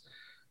this.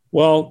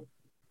 Well,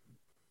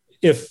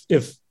 if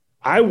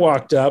I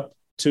walked up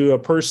to a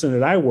person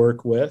that I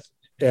work with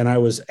and I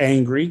was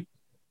angry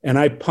and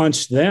I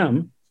punched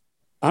them,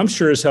 I'm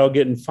sure as hell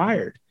getting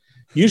fired.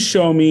 You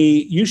show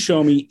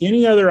me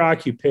any other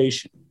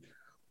occupation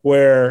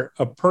where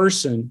a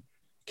person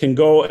can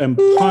go and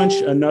punch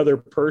another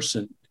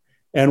person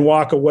and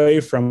walk away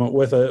from it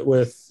with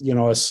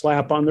a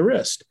slap on the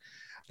wrist.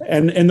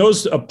 And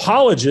those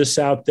apologists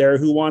out there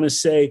who want to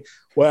say,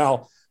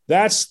 well,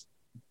 that's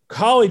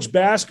college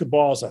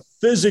basketball is a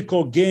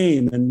physical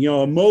game and,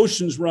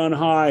 emotions run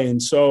high.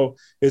 And so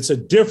it's a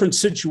different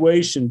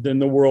situation than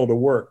the world of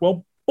work.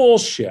 Well,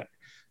 bullshit.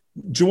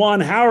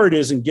 Juwan Howard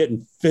isn't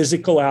getting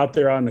physical out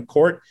there on the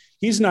court.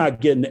 He's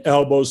not getting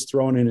elbows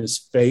thrown in his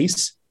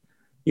face.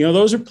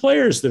 Those are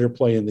players that are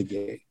playing the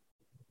game.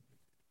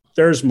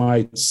 There's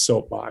my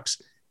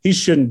soapbox. He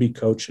shouldn't be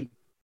coaching.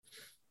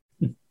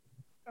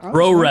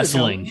 Pro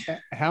wrestling.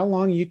 How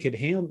long you could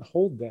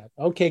hold that?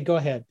 Okay, go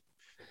ahead.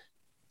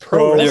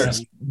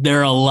 There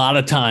are a lot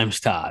of times,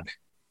 Todd,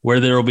 where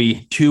there will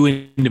be 2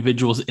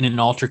 individuals in an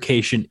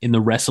altercation in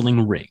the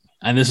wrestling ring.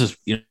 And this is,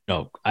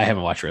 I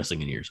haven't watched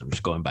wrestling in years. I'm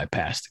just going by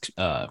past.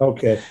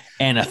 Okay.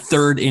 And a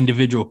third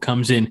individual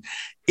comes in,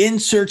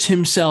 inserts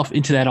himself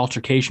into that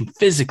altercation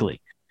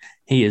physically.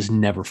 He is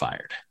never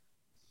fired.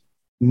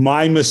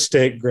 My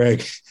mistake,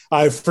 Greg.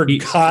 I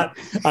forgot.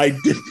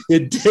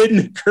 It didn't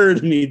occur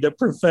to me that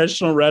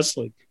professional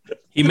wrestling.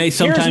 He may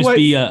sometimes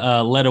be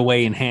led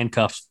away in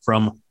handcuffs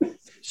from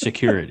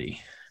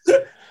security.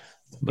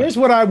 Here's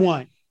what I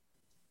want.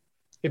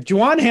 If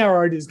Juwan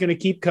Howard is going to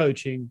keep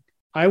coaching,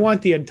 I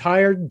want the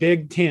entire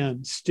Big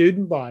Ten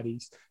student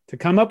bodies to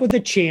come up with a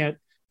chant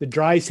that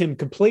drives him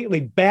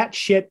completely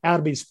batshit out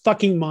of his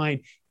fucking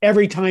mind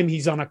every time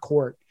he's on a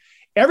court.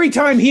 Every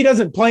time he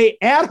doesn't play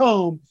at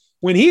home,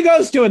 when he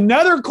goes to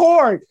another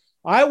court,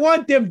 I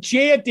want them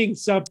chanting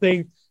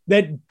something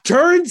that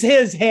turns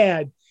his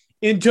head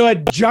into a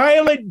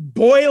giant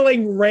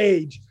boiling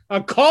rage,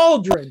 a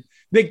cauldron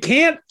that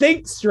can't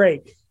think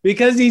straight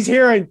because he's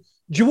hearing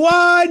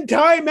Juwan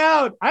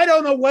timeout. I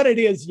don't know what it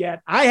is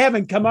yet. I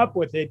haven't come up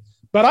with it,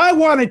 but I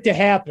want it to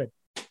happen.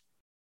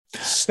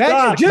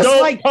 Stop,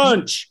 don't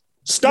punch.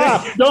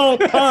 Stop,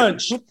 don't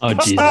punch.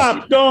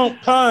 Stop,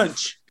 don't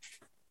punch.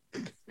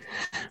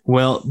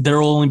 Well, there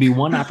will only be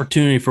one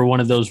opportunity for one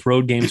of those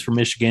road games for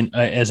Michigan.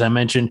 As I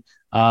mentioned,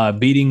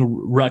 beating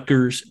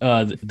Rutgers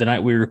the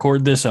night we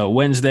record this,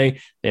 Wednesday.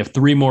 They have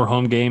 3 more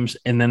home games,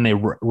 and then they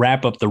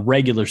wrap up the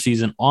regular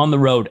season on the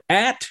road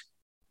at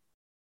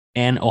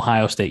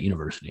Ohio State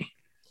University.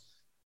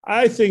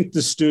 I think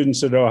the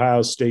students at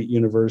Ohio State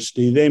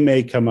University, they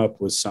may come up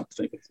with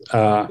something.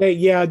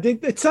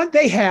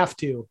 They have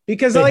to,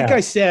 because I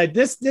said,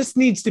 this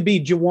needs to be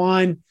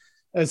Juwan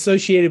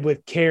associated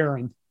with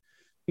Karen.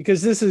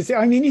 Because this is,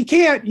 you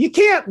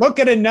can't look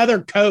at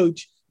another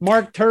coach,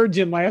 Mark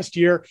Turgeon last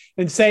year,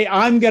 and say,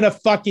 I'm going to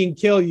fucking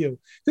kill you.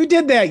 Who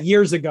did that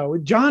years ago?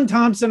 John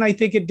Thompson, I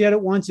think it did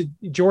it once at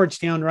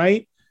Georgetown,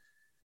 right?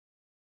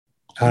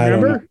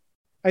 Remember?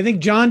 I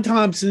think John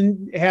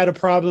Thompson had a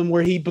problem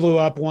where he blew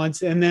up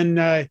once. And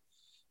then,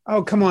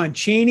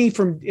 Chaney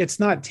from, it's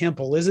not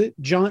Temple, is it?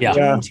 John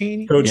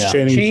Chaney? Coach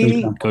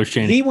Chaney. Coach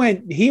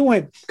Chaney. He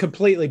went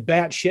completely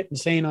batshit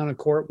insane on a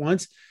court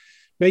once.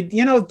 But,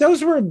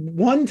 those were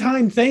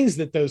one-time things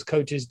that those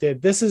coaches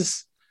did. This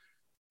is,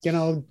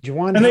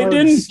 Juwan. And they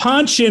didn't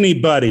punch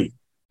anybody.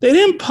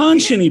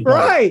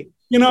 Right.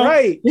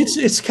 Right.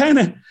 It's kind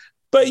of,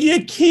 but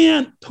you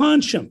can't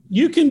punch them.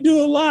 You can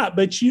do a lot,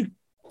 but you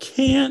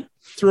can't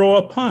throw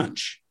a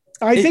punch.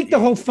 I think the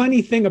whole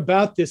funny thing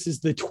about this is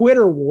the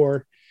Twitter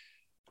war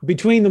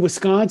between the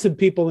Wisconsin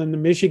people and the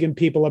Michigan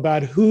people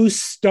about who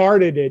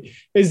started it,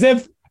 as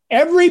if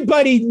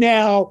everybody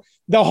now,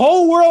 the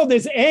whole world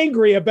is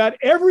angry about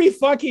every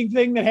fucking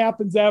thing that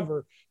happens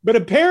ever. But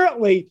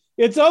apparently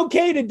It's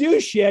okay to do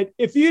shit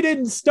if you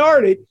didn't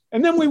start it.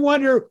 And then we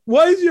wonder,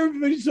 why is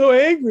everybody so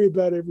angry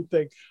about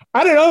everything?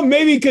 I don't know.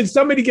 Maybe because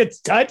somebody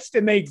gets touched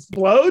and they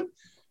explode.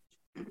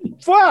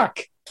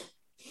 Fuck.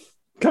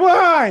 Come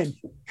on.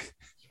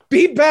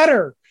 Be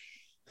better.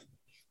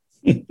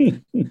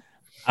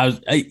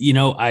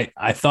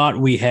 I thought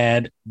we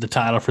had the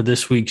title for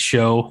this week's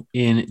show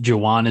in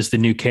Jawan is the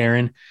new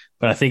Karen,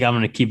 but I think I'm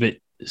going to keep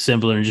it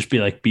simpler and just be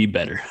like, be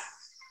better.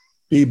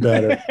 Be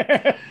better.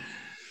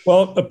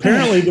 Well,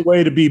 apparently the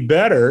way to be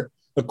better,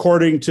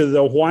 according to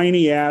the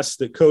whiny ass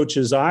that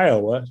coaches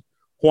Iowa,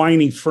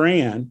 whiny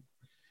Fran,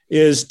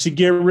 is to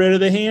get rid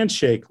of the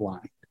handshake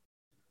line.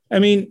 I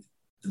mean,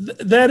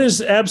 that is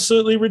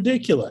absolutely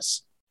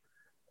ridiculous.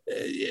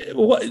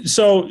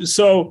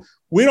 So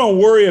we don't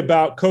worry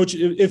about coach.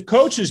 If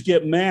coaches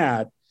get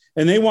mad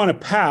and they want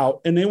to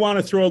pout and they want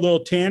to throw a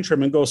little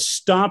tantrum and go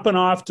stomping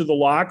off to the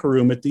locker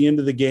room at the end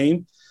of the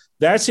game,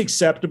 that's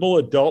acceptable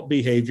adult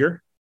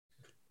behavior.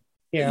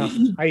 Yeah.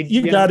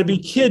 You've got to be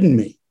kidding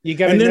me. You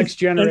got next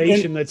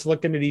generation that's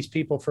looking to these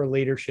people for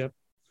leadership.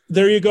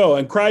 There you go.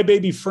 And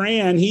Crybaby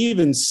Fran, he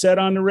even said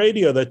on the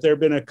radio that there have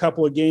been a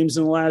couple of games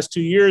in the last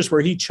 2 years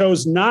where he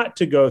chose not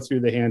to go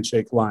through the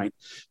handshake line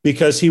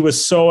because he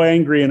was so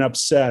angry and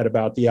upset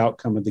about the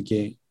outcome of the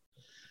game.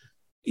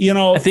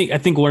 I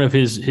think one of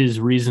his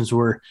reasons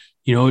were,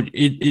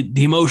 the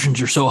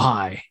emotions are so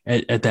high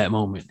at that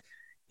moment,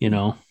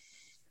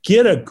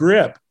 Get a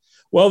grip.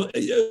 Well,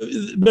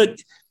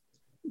 but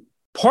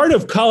part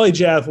of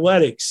college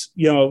athletics,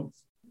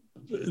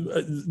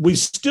 we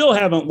still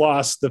haven't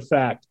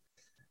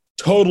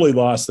totally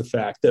lost the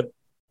fact that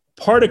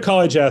part of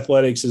college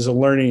athletics is a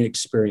learning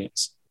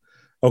experience.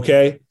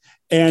 Okay.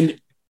 And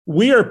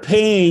we are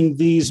paying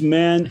these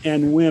men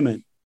and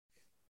women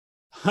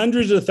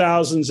hundreds of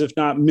thousands, if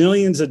not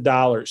millions of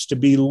dollars to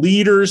be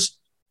leaders.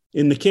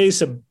 In the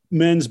case of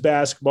men's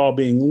basketball,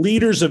 being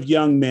leaders of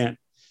young men,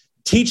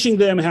 teaching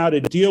them how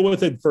to deal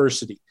with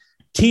adversity,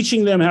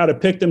 teaching them how to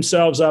pick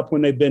themselves up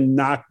when they've been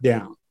knocked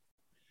down.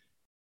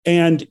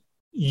 And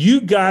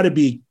you got to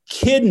be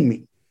kidding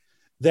me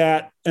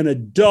that an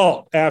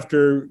adult,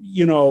 after,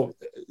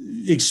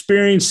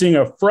 experiencing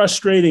a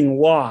frustrating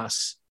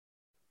loss,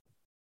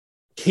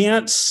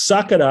 can't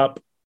suck it up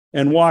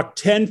and walk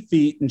 10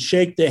 feet and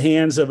shake the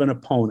hands of an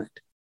opponent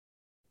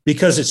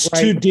because it's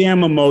too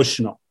damn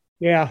emotional.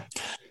 Yeah.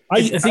 I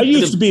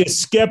used to be a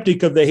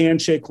skeptic of the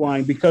handshake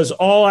line because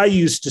all I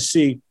used to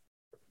see,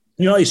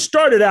 they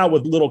started out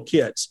with little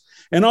kids,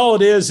 and all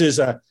it is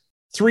a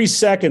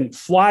 3-second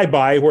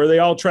flyby where they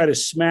all try to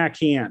smack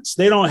hands.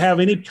 They don't have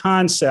any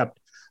concept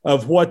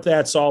of what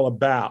that's all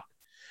about.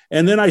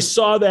 And then I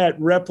saw that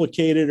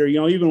replicated, or,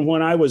 even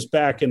when I was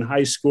back in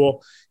high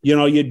school,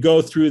 you'd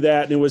go through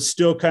that and it was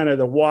still kind of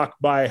the walk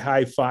by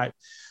high five.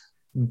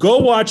 Go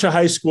watch a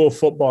high school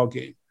football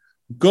game.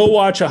 Go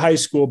watch a high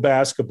school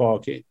basketball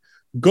game.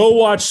 Go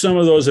watch some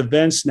of those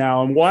events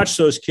now and watch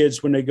those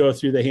kids when they go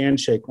through the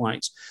handshake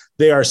lines.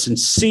 They are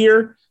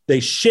sincere. They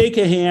shake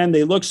a hand.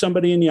 They look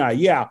somebody in the eye.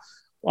 Yeah.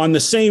 On the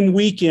same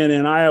weekend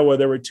in Iowa,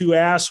 there were two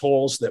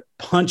assholes that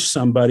punched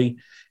somebody,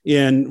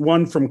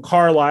 one from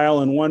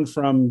Carlisle and one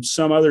from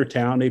some other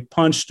town. They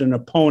punched an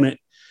opponent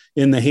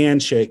in the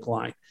handshake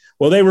line.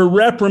 Well, they were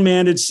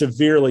reprimanded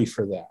severely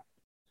for that.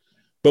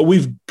 But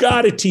we've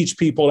got to teach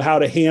people how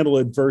to handle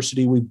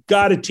adversity. We've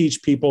got to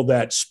teach people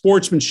that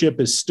sportsmanship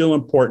is still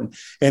important.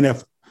 And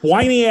if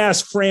whiny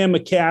ass Fran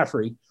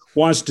McCaffrey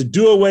wants to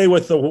do away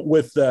with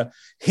the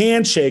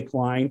handshake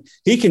line,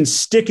 he can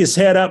stick his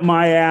head up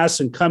my ass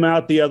and come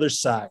out the other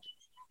side.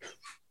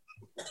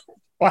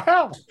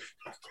 Wow.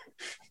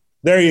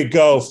 There you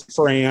go,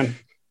 Fran.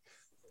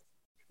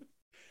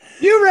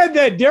 You read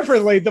that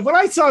differently. When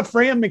I saw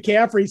Fran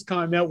McCaffrey's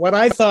comment, what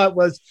I thought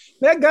was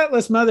that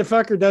gutless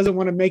motherfucker doesn't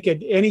want to make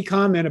any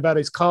comment about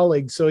his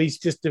colleagues, so he's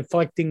just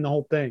deflecting the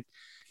whole thing.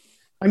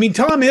 I mean,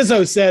 Tom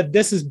Izzo said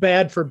this is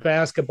bad for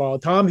basketball.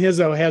 Tom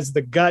Izzo has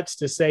the guts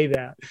to say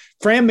that.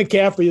 Fran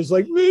McCaffrey is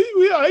like,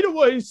 I don't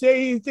want to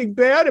say anything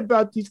bad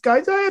about these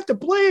guys. I have to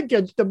play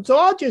against them, so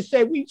I'll just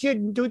say we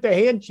shouldn't do the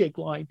handshake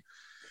line.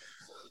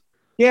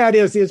 Yeah, it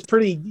is. It's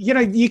pretty,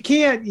 you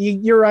can't,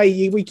 you're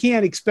right. We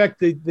can't expect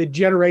the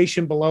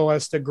generation below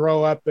us to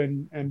grow up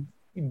and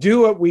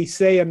do what we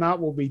say and not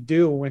what we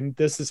do when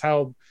this is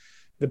how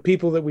the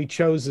people that we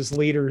chose as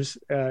leaders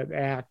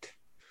act.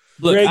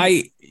 Look,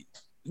 Greg,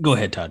 go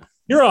ahead, Todd.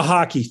 You're a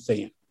hockey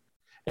fan.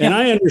 And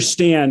I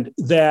understand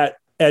that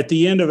at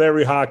the end of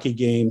every hockey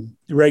game,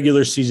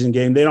 regular season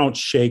game, they don't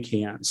shake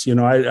hands.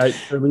 At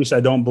least I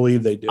don't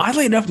believe they do.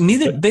 Oddly enough,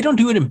 they don't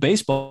do it in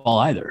baseball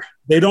either.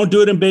 They don't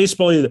do it in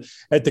baseball either.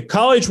 At the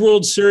College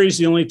World Series,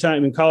 the only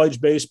time in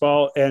college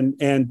baseball, and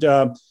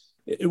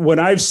when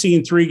I've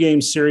seen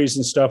 3-game series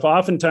and stuff,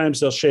 oftentimes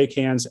they'll shake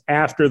hands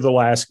after the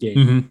last game.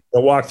 Mm-hmm.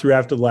 They'll walk through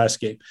after the last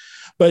game.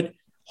 But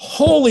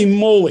holy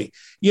moly,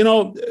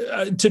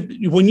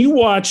 when you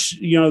watch,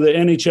 the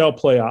NHL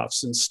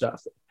playoffs and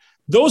stuff,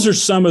 those are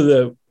some of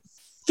the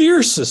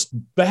fiercest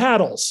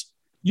battles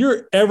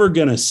you're ever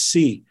going to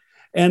see.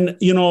 And,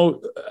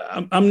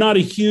 I'm not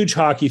a huge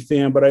hockey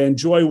fan, but I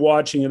enjoy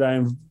watching it.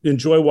 I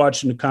enjoy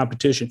watching the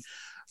competition.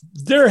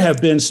 There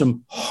have been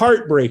some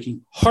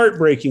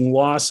heartbreaking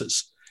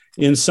losses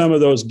in some of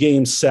those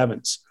game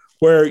sevens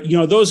where,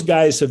 those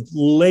guys have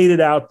laid it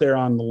out there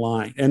on the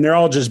line and they're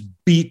all just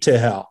beat to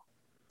hell.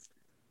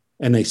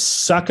 And they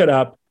suck it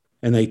up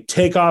and they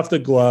take off the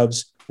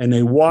gloves and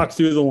they walk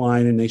through the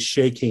line and they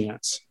shake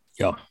hands.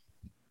 Yeah.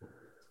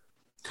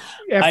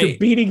 After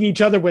beating each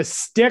other with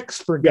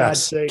sticks, for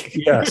God's sake.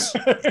 Yes.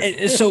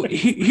 So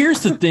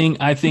here's the thing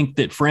I think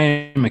that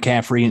Fran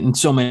McCaffrey and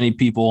so many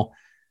people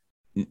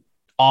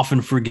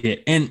often forget.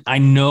 And I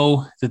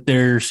know that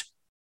there's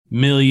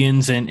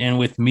millions and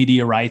with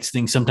media rights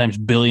things, sometimes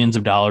billions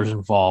of dollars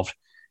involved.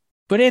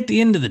 But at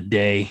the end of the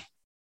day,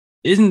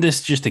 isn't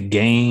this just a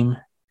game?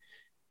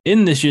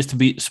 Isn't this just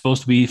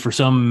supposed to be for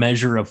some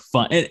measure of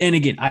fun? And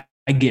again, I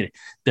get it.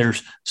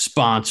 There's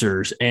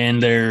sponsors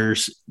and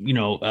there's,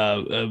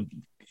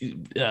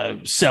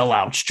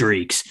 sellout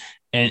streaks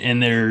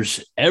and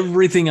there's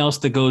everything else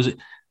that goes.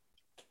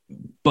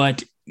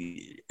 But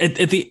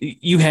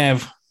you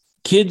have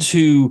kids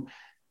who,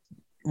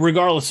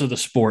 regardless of the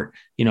sport,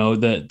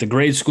 the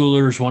grade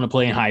schoolers want to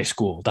play in high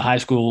school. The high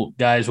school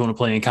guys want to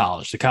play in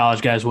college. The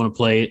college guys want to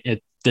play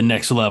at the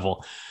next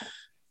level.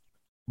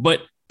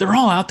 But they're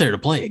all out there to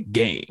play a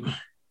game.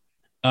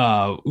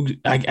 I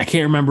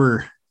can't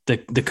remember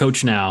the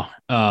coach now.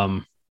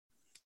 Not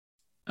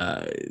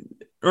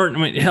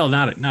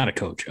a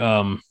coach.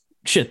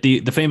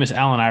 The famous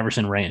Allen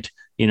Iverson rant.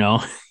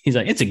 He's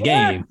like, it's a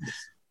game.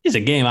 It's a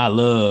game I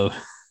love.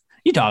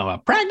 You talking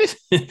about practice?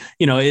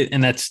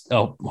 And that's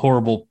a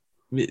horrible.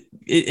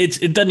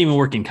 It doesn't even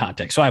work in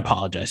context. So I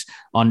apologize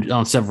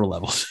on several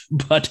levels,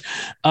 but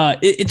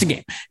it's a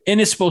game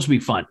and it's supposed to be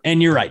fun.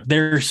 And you're right.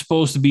 There's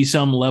supposed to be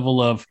some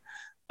level of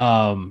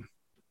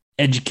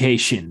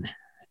education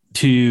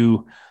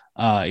to,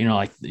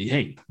 like,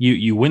 hey,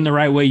 you win the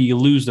right way, you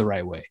lose the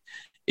right way.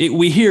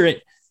 We hear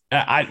it.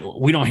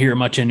 We don't hear it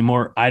much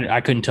anymore. I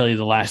couldn't tell you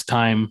the last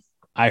time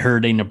I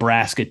heard a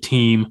Nebraska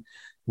team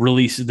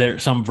release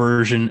some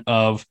version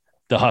of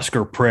the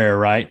Husker prayer,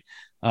 right?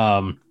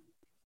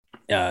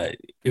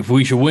 If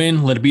we should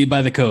win, let it be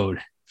by the code.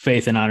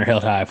 Faith and honor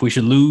held high. If we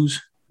should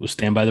lose, we'll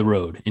stand by the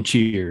road and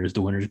cheer as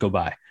the winners go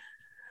by.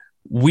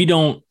 We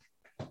don't.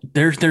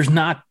 There's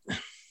not.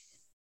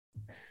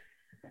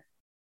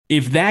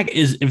 If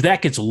that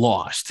gets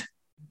lost,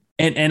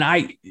 and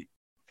I,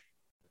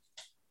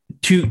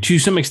 to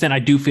some extent, I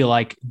do feel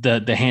like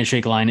the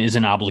handshake line is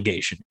an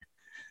obligation.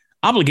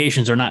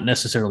 Obligations are not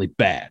necessarily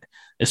bad,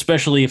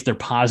 especially if they're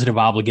positive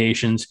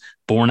obligations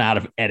born out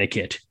of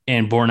etiquette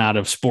and born out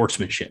of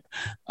sportsmanship.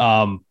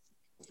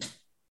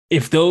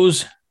 If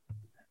those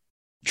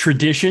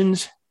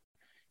traditions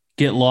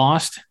get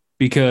lost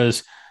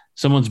because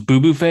someone's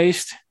boo-boo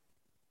faced,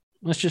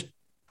 let's just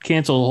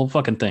cancel the whole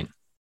fucking thing.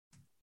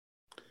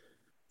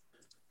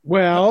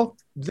 Well,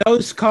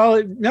 those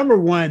number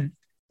one,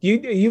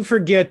 you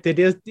forget that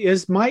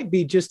it might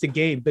be just a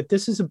game, but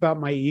this is about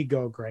my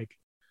ego, Greg.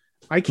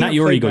 I can't. Not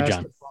your ego,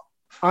 basketball.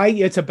 John.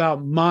 It's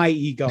about my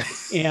ego,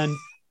 and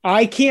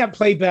I can't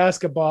play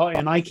basketball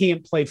and I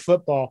can't play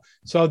football.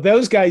 So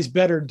those guys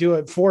better do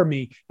it for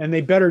me, and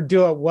they better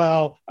do it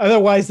well.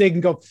 Otherwise, they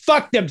can go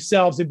fuck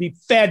themselves and be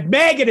fed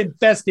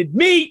maggot-infested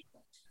meat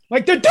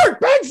like the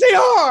dirtbags they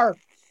are,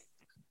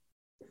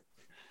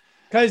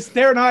 because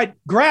they're not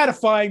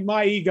gratifying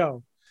my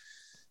ego.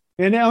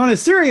 And on a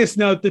serious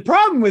note, the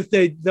problem with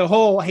the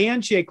whole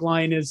handshake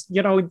line is,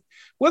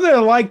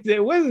 whether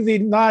they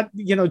not,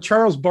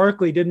 Charles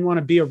Barkley didn't want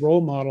to be a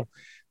role model.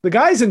 The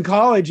guys in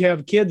college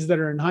have kids that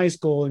are in high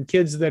school and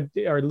kids that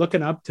are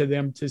looking up to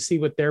them to see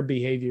what their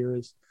behavior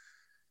is.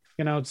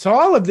 So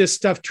all of this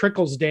stuff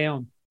trickles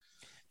down.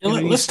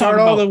 Let's start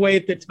all the way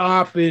at the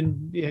top,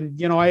 and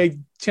I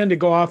tend to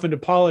go off into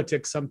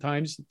politics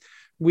sometimes.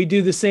 We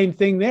do the same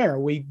thing there.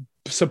 We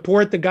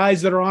support the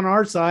guys that are on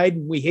our side,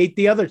 and we hate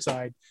the other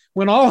side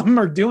when all of them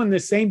are doing the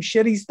same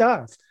shitty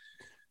stuff.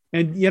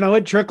 And,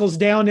 it trickles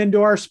down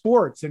into our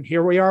sports. And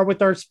here we are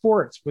with our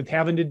sports, with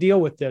having to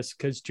deal with this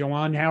because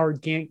Juwan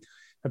Howard can't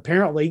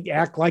apparently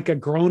act like a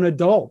grown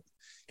adult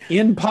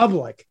in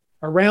public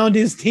around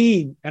his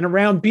team and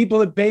around people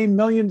that pay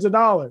millions of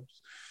dollars.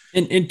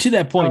 And to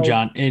that point,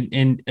 John,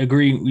 and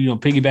agree,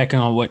 piggybacking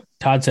on what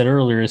Todd said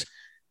earlier, is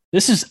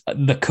this is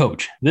the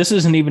coach. This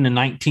isn't even a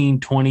 19,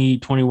 20,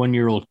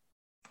 21-year-old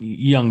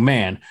young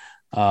man.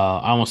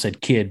 I almost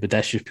said kid, but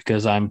that's just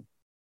because I'm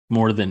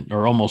more than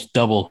or almost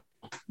double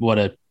what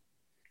a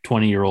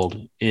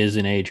 20-year-old is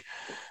in age.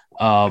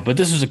 But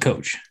this is a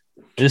coach.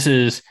 This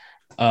is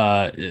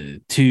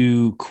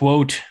to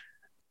quote,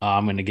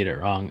 I'm going to get it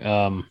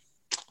wrong.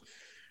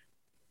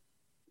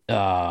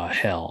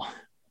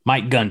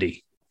 Mike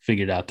Gundy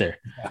figured out there.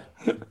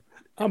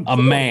 A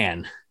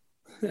man.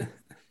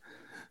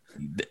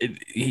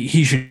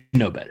 He should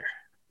know better.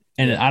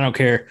 And I don't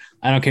care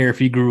if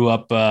he grew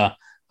up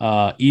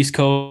East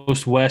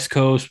Coast, West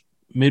Coast,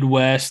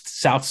 Midwest,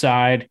 South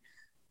Side.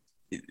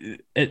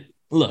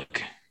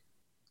 Look,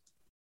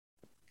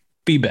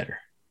 be better.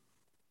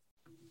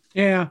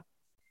 Yeah,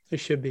 there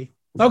should be.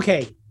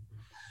 Okay.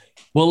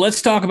 Well,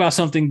 let's talk about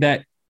something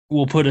that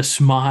will put a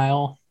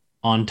smile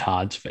on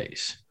Todd's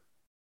face.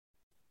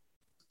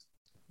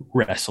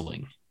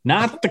 Wrestling.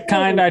 Not the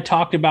kind I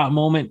talked about a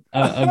moment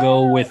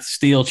ago with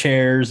steel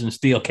chairs and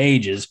steel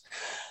cages,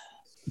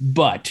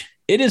 but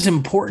it is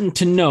important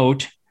to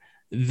note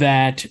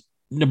that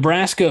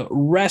Nebraska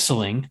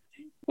wrestling,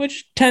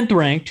 which 10th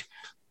ranked,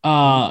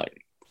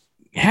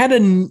 had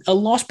a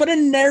loss, but a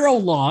narrow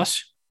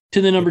loss to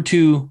the number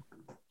 2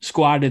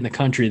 squad in the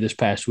country this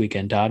past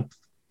weekend, Todd.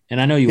 And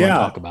I know you want to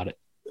talk about it.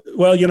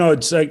 Well,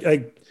 it's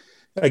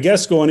I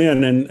guess going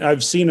in, and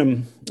I've seen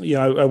them.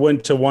 I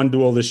went to one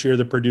duel this year,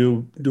 the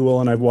Purdue duel,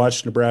 and I've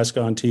watched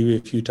Nebraska on TV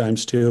a few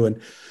times too. And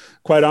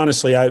quite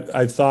honestly,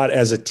 I've thought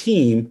as a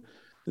team,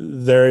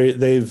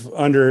 they've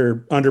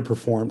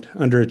underperformed,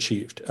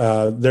 underachieved.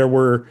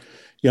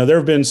 There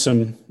have been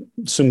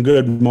some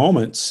good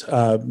moments.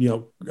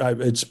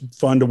 It's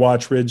fun to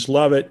watch Ridge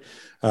Lovett,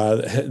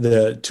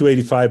 the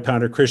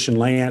 285-pounder Christian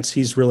Lance.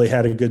 He's really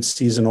had a good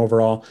season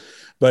overall.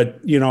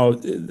 But,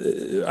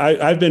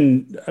 I've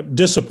been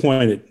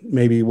disappointed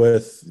maybe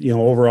with,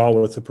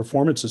 overall with the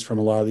performances from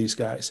a lot of these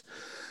guys.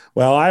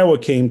 Well, Iowa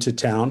came to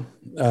town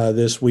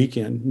this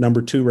weekend,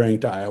 number 2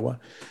 ranked Iowa.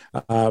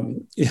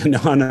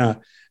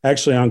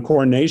 Actually on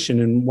Corn Nation,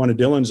 in one of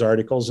Dylan's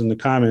articles in the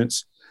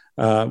comments,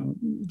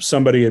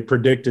 somebody had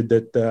predicted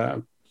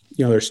that,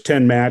 there's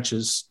 10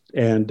 matches,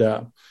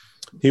 and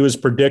he was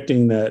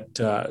predicting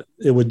that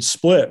it would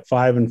split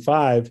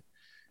 5-5.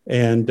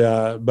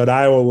 But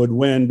Iowa would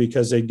win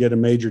because they'd get a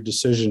major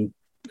decision,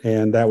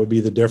 and that would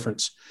be the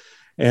difference.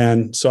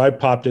 And so I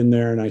popped in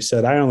there and I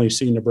said, I only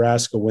see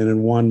Nebraska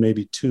winning 1,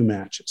 maybe 2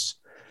 matches.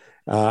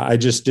 I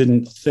just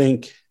didn't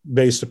think,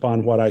 based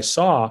upon what I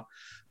saw,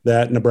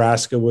 that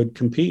Nebraska would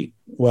compete.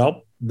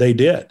 Well, they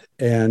did,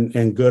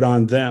 and good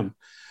on them.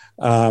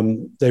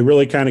 They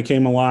really kind of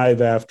came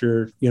alive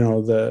after,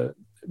 the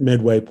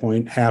midway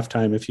point,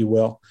 halftime, if you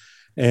will.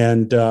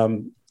 And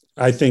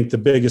I think the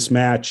biggest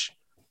match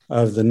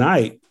of the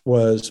night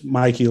was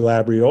Mikey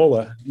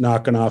Labriola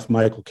knocking off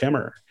Michael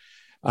Kemmerer.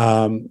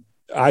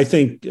 I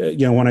think,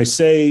 when I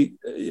say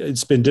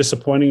it's been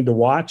disappointing to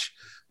watch,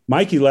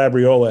 Mikey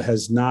Labriola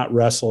has not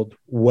wrestled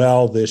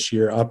well this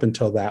year up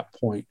until that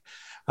point.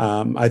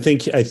 I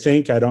think,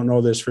 I don't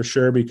know this for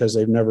sure because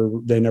they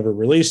never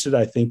released it.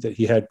 I think that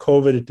he had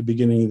COVID at the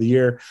beginning of the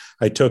year.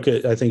 I think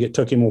it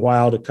took him a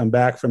while to come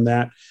back from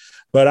that.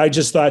 But I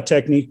just thought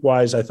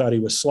technique-wise, I thought he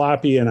was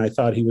sloppy, and I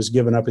thought he was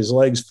giving up his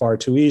legs far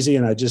too easy,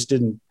 and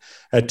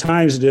at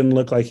times it didn't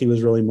look like he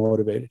was really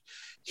motivated.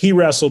 He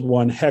wrestled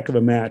one heck of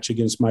a match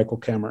against Michael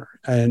Kemmerer,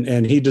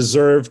 and he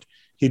deserved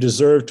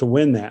to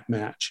win that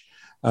match.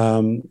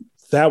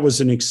 That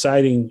was an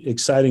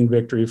exciting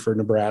victory for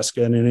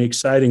Nebraska and an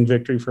exciting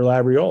victory for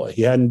Labriola.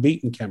 He hadn't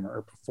beaten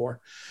Kemmerer before.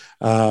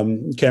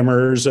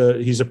 Kemmerer's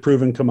he's a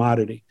proven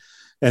commodity.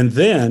 And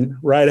then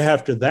right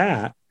after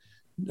that,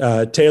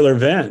 Taylor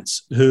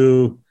Vance,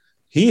 who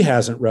he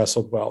hasn't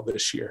wrestled well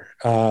this year.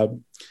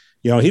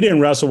 He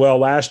didn't wrestle well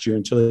last year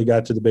until he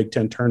got to the Big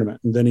Ten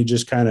tournament. And then he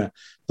just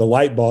the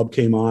light bulb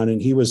came on,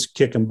 and he was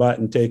kicking butt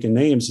and taking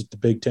names at the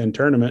Big Ten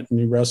tournament, and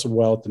he wrestled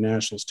well at the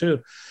Nationals too.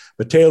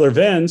 But Taylor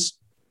Vance,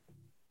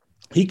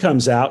 he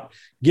comes out,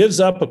 gives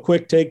up a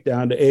quick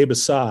takedown to Abe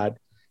Assad,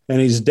 and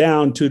he's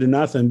down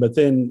 2-0. But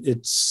then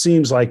it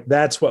seems like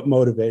that's what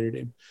motivated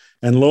him.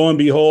 And lo and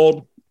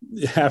behold,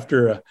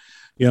 after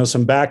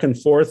some back and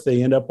forth,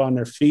 they end up on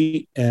their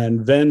feet,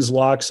 and Venz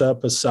locks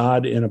up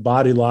Assad in a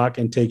body lock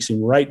and takes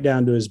him right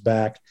down to his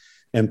back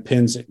and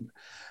pins him.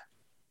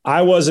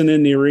 I wasn't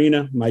in the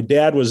arena. My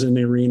dad was in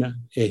the arena,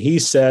 and he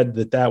said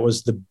that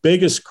was the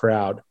biggest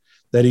crowd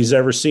that he's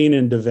ever seen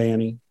in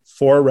Devaney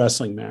for a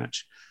wrestling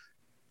match.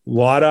 A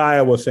lot of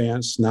Iowa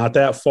fans, not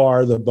that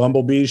far. The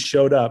Bumblebees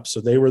showed up,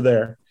 so they were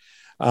there.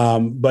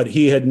 But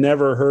he had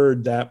never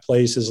heard that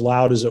place as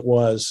loud as it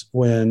was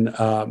when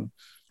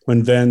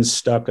Venz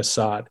stuck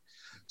Assad.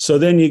 So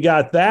then you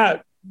got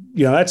that,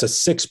 that's a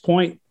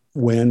 6-point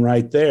win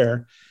right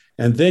there.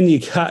 And then you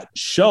got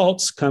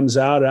Schultz comes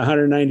out at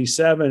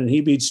 197, and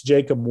he beats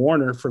Jacob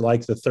Warner for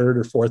like the 3rd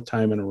or 4th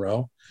time in a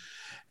row.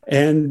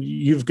 And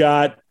you've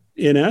got,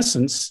 in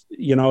essence,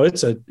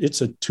 it's a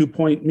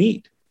 2-point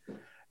meet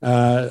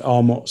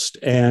almost.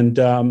 And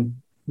then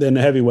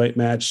the heavyweight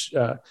match,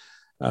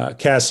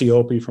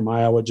 Cassiope from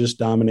Iowa just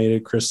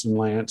dominated Kristen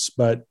Lance.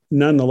 But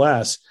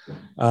nonetheless,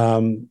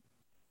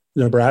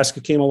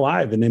 Nebraska came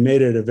alive, and they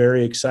made it a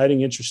very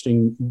exciting,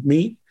 interesting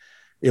meet.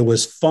 It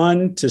was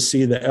fun to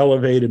see the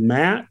elevated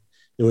mat.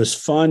 It was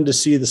fun to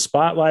see the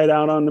spotlight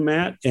out on the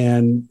mat,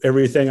 and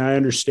everything I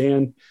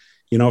understand,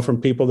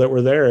 from people that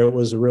were there, it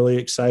was a really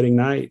exciting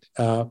night.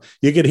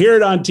 You could hear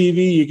it on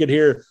TV. You could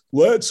hear,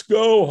 "Let's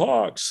go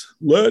Hawks,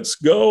 let's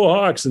go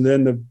Hawks." And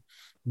then the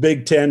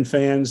Big Ten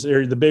fans,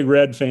 or the Big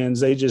Red fans,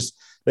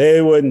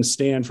 they wouldn't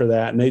stand for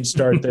that, and they'd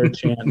start their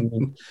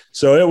chanting.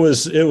 So it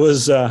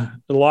was a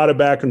lot of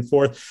back and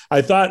forth.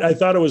 I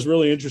thought it was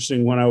really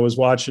interesting when I was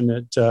watching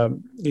it.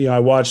 I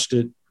watched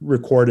it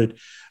recorded,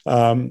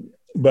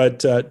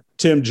 but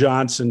Tim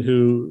Johnson,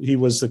 he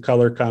was the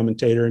color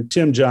commentator, and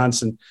Tim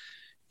Johnson,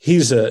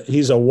 he's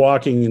a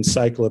walking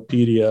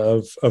encyclopedia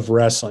of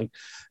wrestling.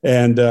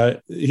 And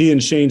he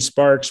and Shane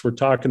Sparks were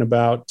talking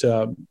about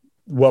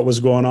what was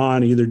going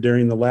on either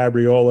during the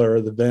Labriola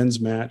or the Benz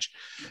match.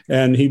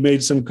 And he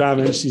made some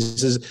comments. He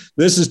says,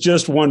 "This is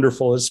just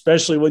wonderful,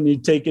 especially when you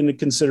take into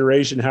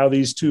consideration how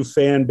these two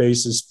fan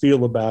bases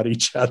feel about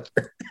each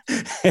other."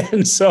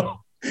 And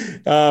so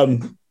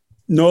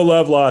no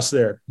love lost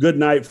there. Good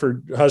night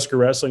for Husker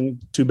wrestling.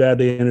 Too bad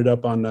they ended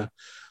up on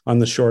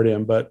the short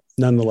end, but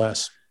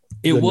nonetheless.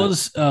 It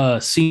was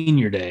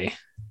senior day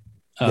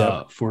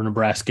for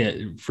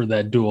Nebraska for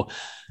that duel.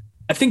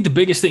 I think the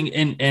biggest thing,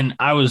 and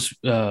I was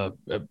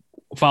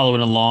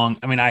following along.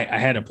 I mean, I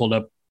had it pulled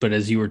up, but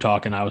as you were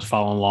talking, I was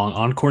following along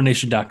on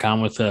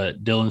CornNation.com with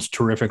Dylan's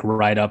terrific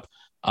write-up.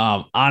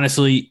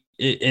 Honestly,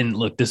 and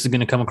look, this is going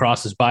to come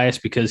across as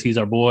biased because he's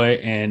our boy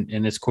and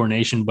it's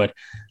CornNation, but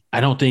I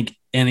don't think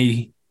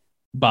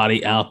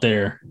anybody out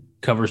there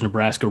covers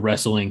Nebraska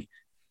wrestling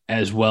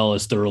as well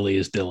as thoroughly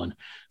as Dylan.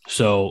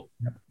 So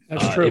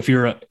if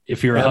you're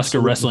a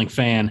Husker wrestling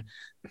fan,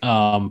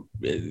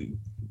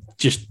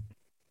 just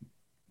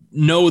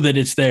know that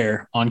it's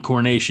there on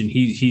CornNation.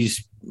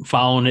 He's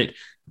following it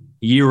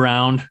year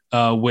round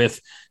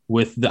with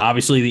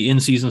obviously the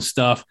in-season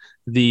stuff,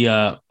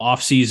 the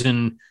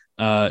off-season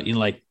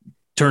like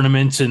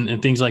tournaments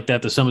and things like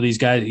that. Some of these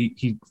guys,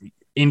 he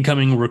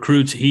incoming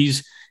recruits, he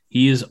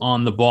is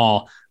on the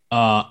ball,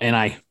 and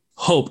I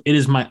hope, it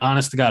is my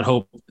honest to God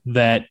hope,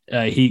 that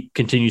he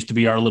continues to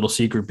be our little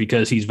secret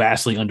because he's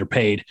vastly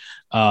underpaid,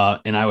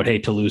 and I would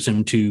hate to lose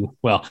him to,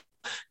 well,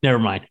 never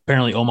mind.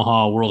 Apparently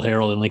Omaha, World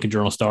Herald, and Lincoln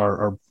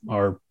Journal-Star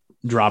are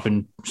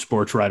dropping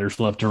sports writers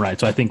left and right.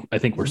 So I think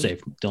we're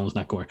safe. Dylan's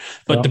not going.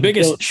 But the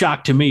biggest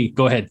shock to me,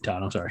 go ahead,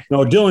 Todd. I'm sorry.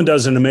 No, Dylan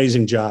does an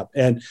amazing job.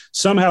 And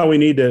somehow we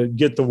need to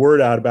get the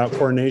word out about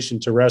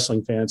CornNation to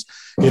wrestling fans.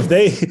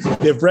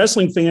 If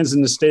wrestling fans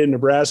in the state of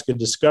Nebraska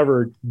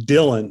discover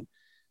Dylan,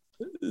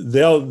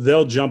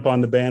 they'll jump on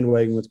the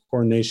bandwagon with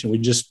CornNation. We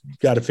just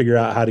got to figure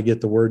out how to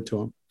get the word to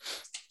them.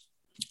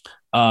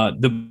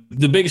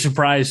 The biggest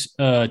surprise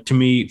to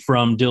me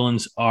from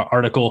Dylan's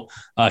article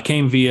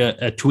came via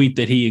a tweet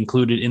that he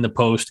included in the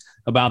post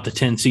about the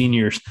 10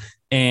 seniors.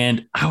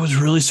 And I was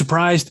really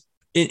surprised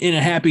in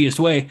a happiest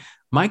way.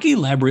 Mikey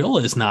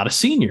Labriola is not a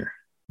senior.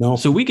 No.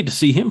 So we get to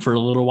see him for a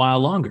little while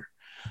longer.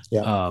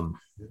 Yeah.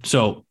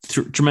 So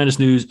tremendous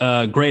news,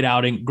 great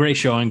outing, great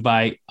showing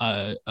by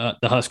the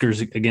Huskers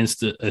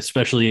against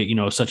especially,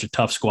 such a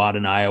tough squad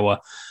in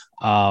Iowa.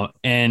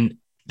 And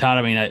Todd,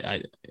 I mean,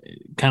 I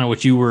kind of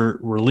what you were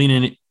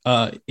leaning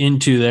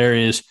into there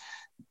is,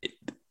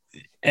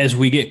 as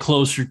we get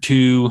closer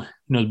to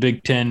the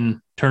Big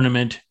Ten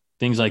tournament,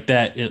 things like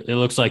that, it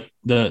looks like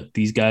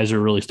these guys are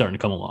really starting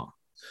to come along.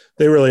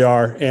 They really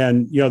are,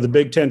 and the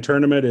Big Ten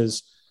tournament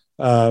is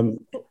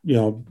 10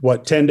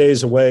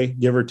 days away,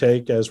 give or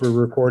take, as we're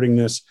recording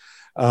this.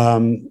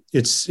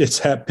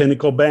 It's at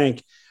Pinnacle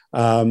Bank.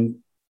 It's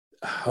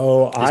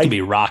gonna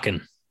be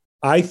rocking.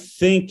 I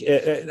think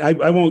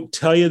I won't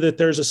tell you that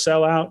there's a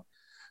sellout,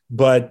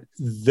 but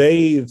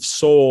they've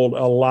sold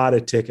a lot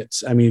of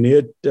tickets. I mean,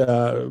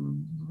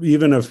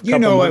 even if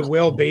it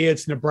will be.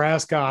 It's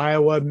Nebraska,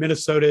 Iowa,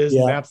 Minnesota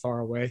isn't that far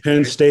away.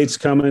 Penn State's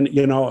coming,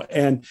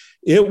 and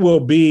it will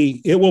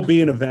be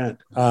an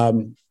event.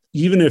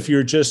 Even if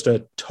you're just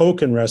a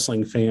token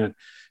wrestling fan,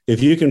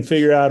 if you can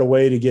figure out a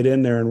way to get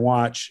in there and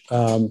watch,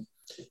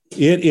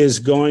 it is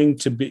going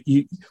to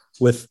be.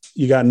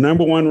 You got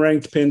number 1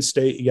 ranked Penn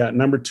State, you got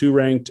number 2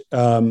 ranked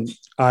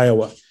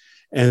Iowa,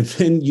 and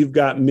then you've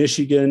got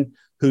Michigan,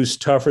 who's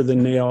tougher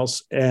than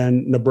nails,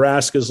 and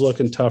Nebraska's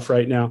looking tough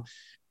right now.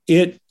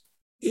 It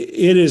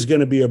is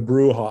going to be a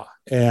brouhaha,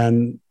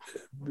 and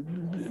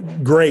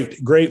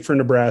great for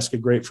Nebraska,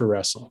 great for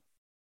wrestling.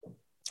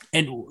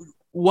 And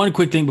one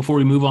quick thing before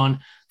we move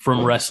on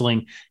from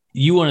wrestling,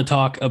 you want to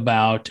talk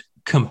about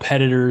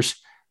competitors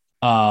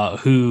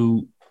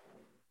who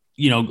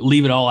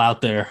leave it all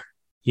out there.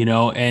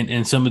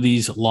 And some of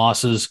these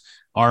losses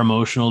are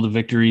emotional. The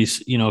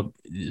victories,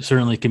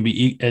 certainly can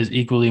be as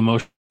equally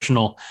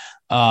emotional.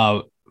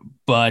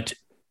 But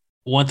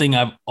one thing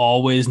I've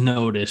always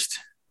noticed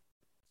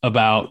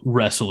about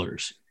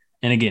wrestlers,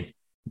 and again,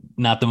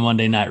 not the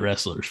Monday Night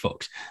Wrestlers,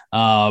 folks,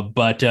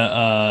 but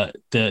the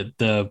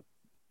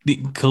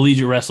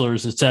collegiate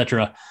wrestlers,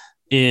 etc.,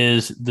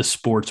 is the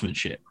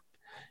sportsmanship.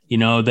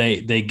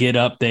 They get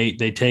up, they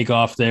take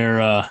off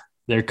their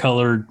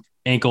colored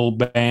ankle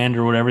band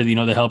or whatever,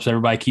 that helps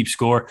everybody keep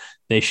score.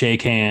 They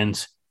shake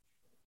hands,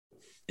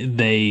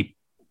 they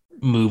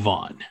move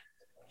on.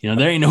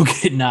 There ain't no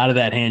getting out of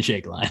that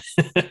handshake line.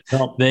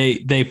 No.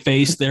 They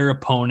face their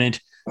opponent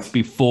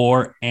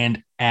before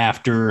and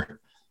after.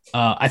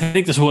 I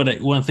think that's one of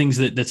the things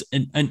that's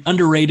an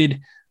underrated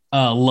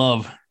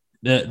love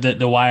that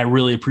why I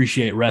really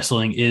appreciate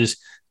wrestling is,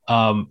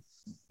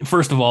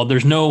 first of all,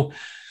 there's no,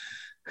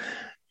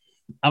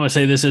 I'm going to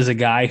say this as a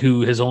guy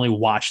who has only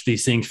watched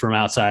these things from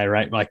outside,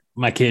 right? Like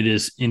my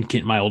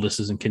oldest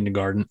is in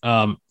kindergarten.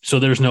 So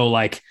there's no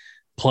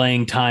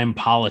playing time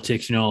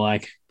politics,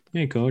 like,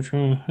 hey, coach,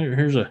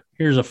 here's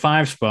a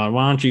 5 spot.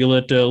 Why don't you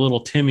let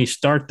little Timmy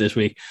start this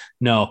week?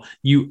 No,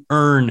 you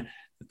earn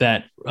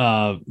that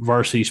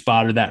varsity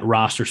spot or that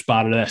roster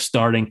spot or that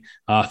starting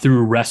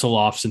through wrestle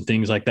offs and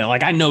things like that.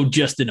 Like, I know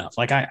just enough.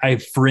 Like, I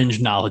have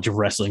fringe knowledge of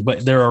wrestling,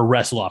 but there are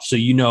wrestle offs. So,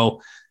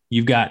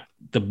 you've got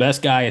the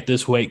best guy at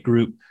this weight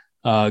group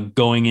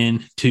going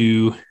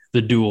into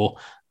the duel,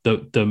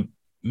 the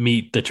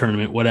meet, the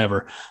tournament,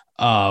 whatever.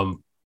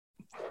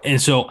 And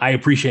so I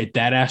appreciate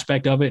that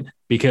aspect of it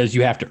because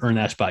you have to earn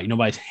that spot.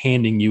 Nobody's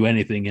handing you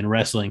anything in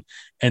wrestling.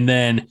 And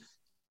then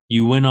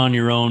you win on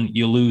your own,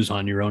 you lose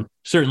on your own.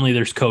 Certainly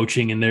there's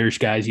coaching and there's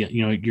guys,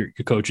 your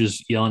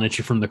coaches yelling at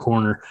you from the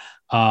corner.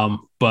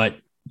 But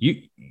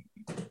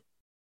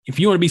if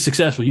you want to be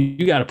successful,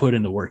 you got to put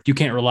in the work. You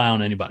can't rely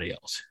on anybody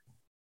else.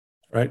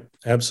 Right.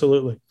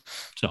 Absolutely.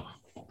 So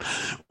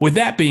with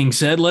that being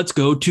said, let's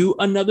go to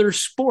another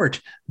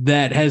sport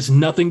that has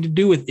nothing to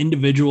do with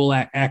individual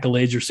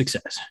accolades or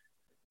success.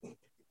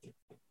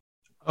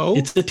 Oh,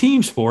 it's a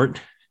team sport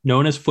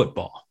known as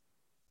football.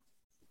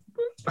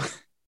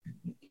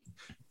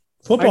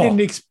 Football.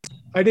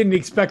 I didn't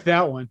expect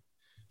that one.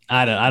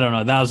 I don't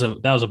know.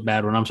 That was a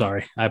bad one. I'm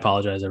sorry. I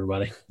apologize,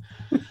 everybody.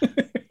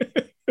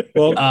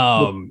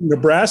 Well,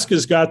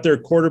 Nebraska's got their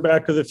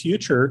quarterback of the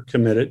future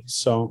committed.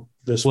 So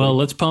this week.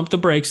 Let's pump the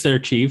brakes there,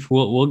 Chief.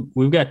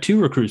 We've got 2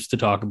 recruits to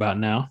talk about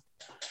now.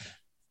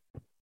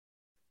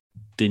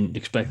 Didn't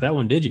expect that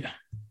one, did you?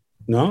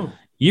 No.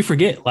 You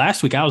forget,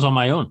 last week I was on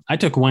my own. I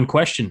took one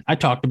question. I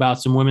talked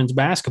about some women's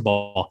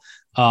basketball,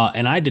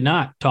 and I did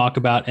not talk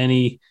about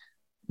any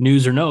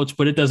news or notes,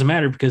 but it doesn't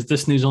matter because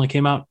this news only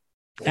came out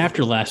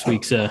after last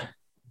week's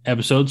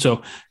episode.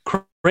 So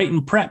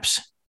Creighton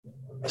Preps,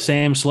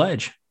 Sam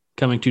Sledge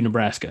coming to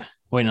Nebraska.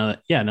 Wait, no,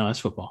 that's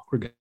football. We're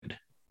good.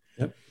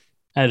 Yep.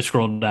 I had to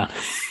scroll down.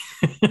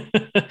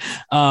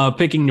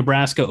 Picking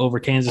Nebraska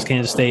over Kansas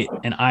State,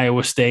 and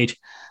Iowa State.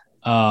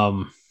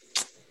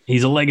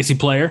 He's a legacy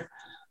player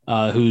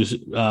whose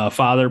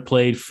father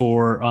played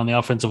on the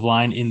offensive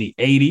line in the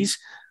 80s.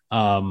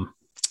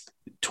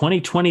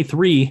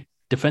 2023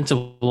 defensive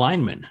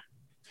lineman.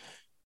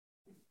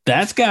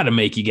 That's got to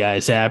make you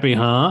guys happy,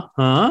 huh?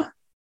 I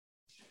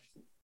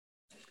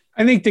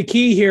think the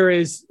key here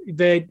is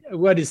that,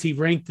 what is he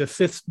ranked the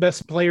 5th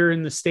best player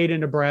in the state of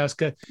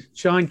Nebraska?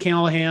 Sean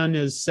Callahan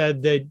has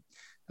said that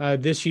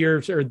this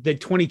year's or the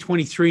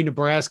 2023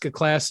 Nebraska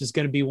class is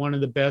going to be one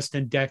of the best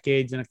in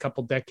decades, in a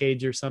couple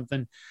decades or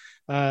something.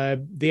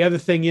 The other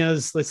thing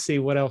is, let's see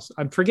what else.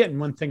 I'm forgetting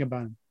one thing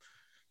about him.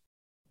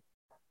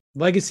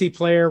 Legacy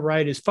player,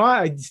 right? His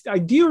father. I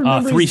do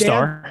remember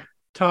 3-star.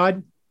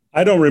 Todd.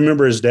 I don't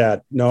remember his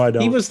dad. No, I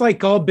don't. He was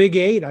like all Big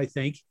 8, I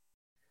think.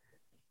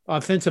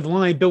 Offensive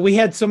line, but we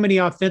had so many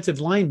offensive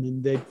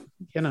linemen that,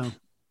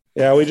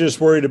 Yeah, we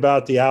just worried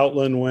about the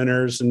Outland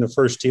winners and the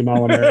first team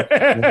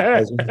All-American.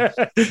 Those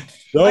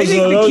are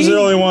the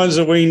only ones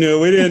that we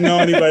knew. We didn't know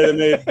anybody that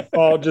made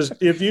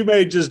if you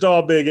made just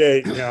all Big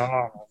 8,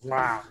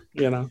 wow.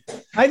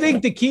 I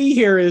think the key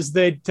here is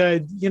that,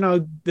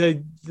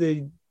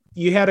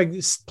 you had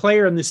a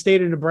player in the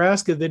state of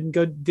Nebraska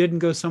that didn't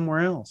go somewhere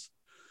else.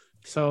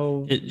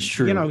 So, it's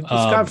true.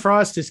 Scott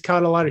Frost has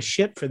caught a lot of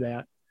shit for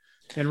that.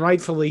 And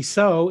rightfully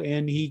so,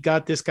 and he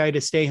got this guy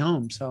to stay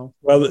home. So,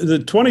 well, the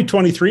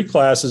 2023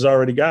 class has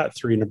already got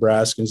 3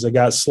 Nebraskans. They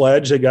got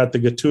Sledge. They got the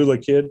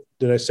Gatula kid.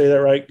 Did I say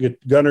that right?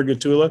 Gunnar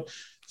Gatula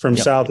from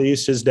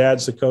Southeast. His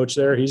dad's the coach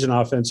there. He's an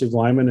offensive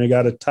lineman. They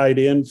got a tight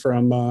end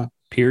from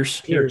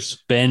Pierce.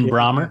 Ben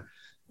Brahmer.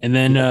 And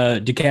then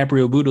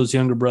DiCaprio Boodle's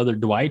younger brother,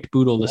 Dwight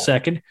Boodle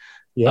II.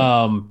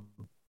 Yeah.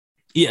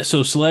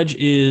 So Sledge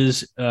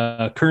is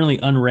currently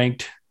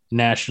unranked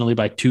nationally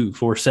by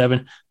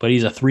 247, but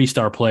he's a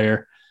 3-star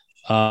player.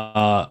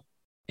 I'm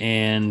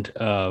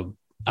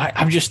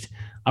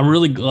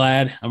really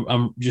glad.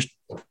 I'm just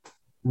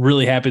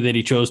really happy that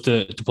he chose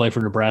to play for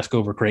Nebraska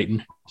over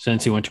Creighton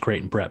since he went to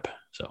Creighton Prep.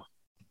 So.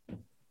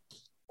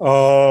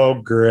 Oh,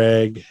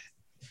 Greg.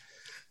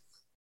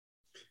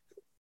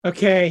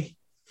 Okay.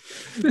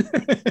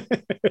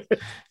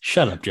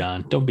 Shut up,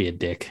 John. Don't be a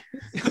dick.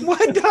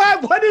 What did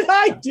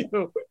I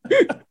do?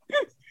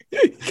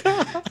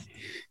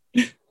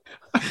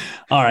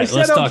 All right,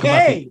 let's talk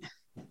about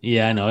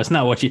yeah, I know. It's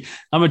not what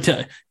I'm going to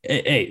tell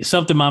hey,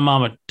 something my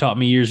mama taught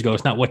me years ago.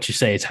 It's not what you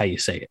say, it's how you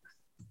say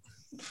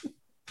it.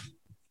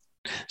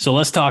 So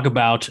let's talk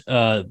about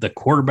the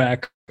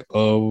quarterback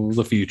of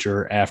the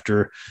future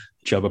after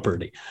Chubba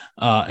Purdy.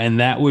 And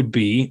that would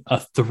be a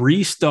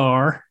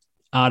 3-star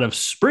out of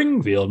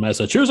Springfield,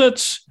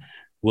 Massachusetts,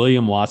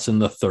 William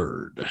Watson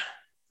III.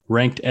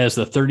 Ranked as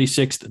the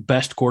 36th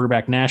best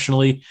quarterback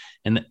nationally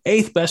and the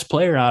 8th best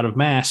player out of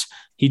Mass.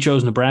 He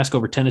chose Nebraska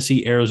over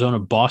Tennessee, Arizona,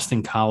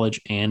 Boston College,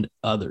 and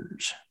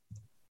others.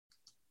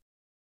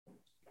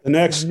 The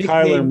next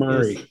Kyler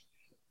Murray.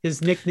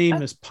 His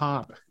nickname is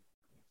Pop.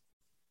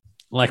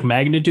 Like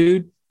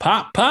magnitude?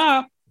 Pop.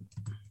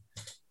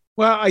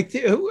 Well,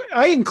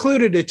 I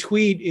included a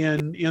tweet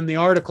in the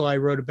article I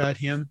wrote about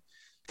him.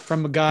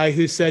 from a guy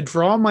who said,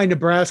 for all my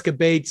Nebraska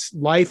Bates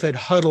life at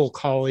Huddle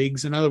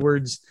colleagues, in other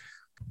words,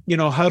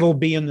 Huddle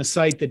being the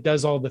site that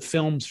does all the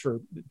films for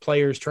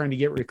players trying to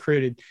get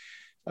recruited,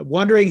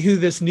 wondering who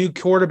this new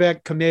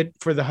quarterback commit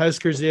for the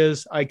Huskers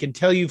is. I can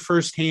tell you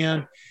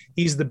firsthand,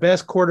 he's the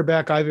best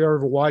quarterback I've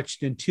ever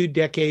watched in 2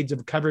 decades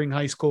of covering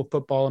high school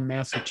football in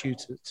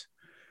Massachusetts.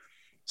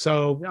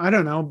 So I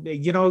don't know,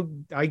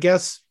 I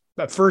guess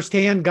a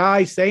firsthand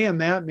guy saying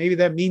that, maybe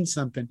that means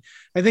something.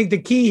 I think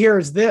the key here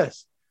is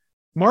this.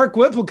 Mark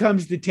Whipple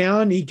comes to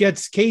town. He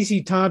gets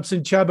Casey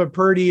Thompson, Chubba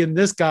Purdy, and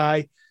this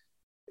guy.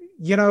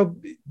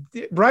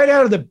 Right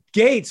out of the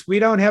gates, we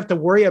don't have to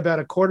worry about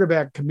a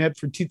quarterback commit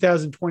for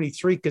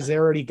 2023 because they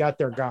already got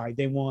their guy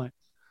they want.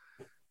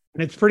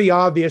 And it's pretty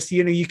obvious,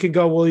 you can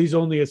go, well, he's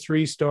only a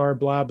 3-star,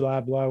 blah,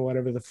 blah, blah,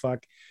 whatever the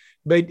fuck.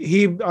 But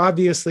he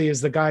obviously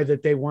is the guy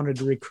that they wanted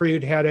to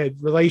recruit, had a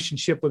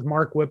relationship with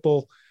Mark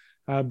Whipple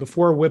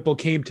before Whipple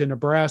came to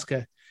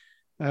Nebraska.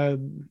 I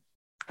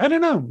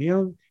don't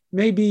know,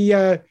 maybe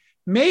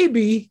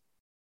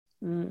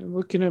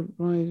looking at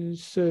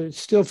it's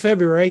still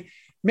February.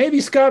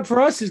 Maybe Scott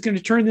Frost is going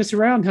to turn this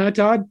around, huh,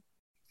 Todd?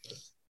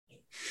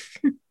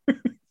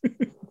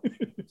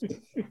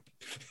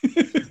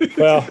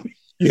 Well,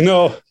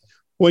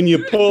 when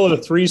you pull a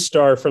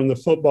 3-star from the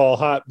football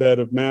hotbed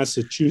of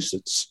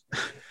Massachusetts,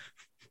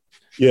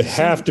 you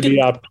have to be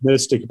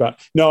optimistic about.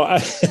 No, I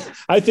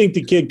think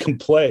the kid can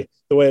play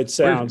the way it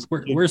sounds.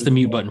 Where's the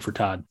mute button for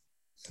Todd?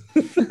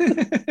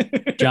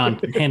 John,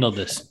 handle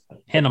this.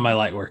 Handle my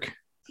light work.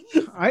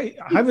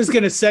 I was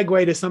going to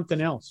segue to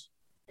something else.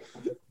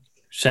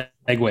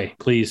 Segue,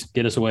 please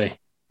get us away.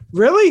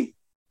 Really?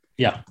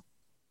 Yeah.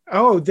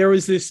 Oh, there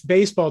was this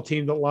baseball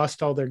team that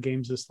lost all their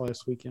games this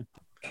last weekend.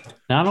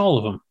 Not all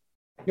of them.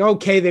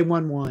 Okay, they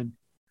won one.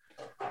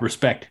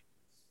 Respect.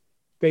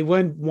 They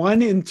won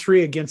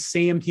 1-3 against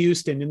Sam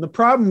Houston. And the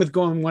problem with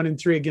going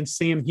 1-3 against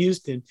Sam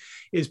Houston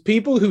is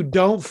people who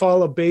don't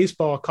follow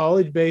baseball,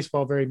 college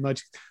baseball very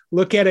much,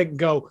 look at it and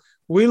go,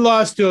 we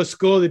lost to a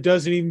school that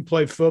doesn't even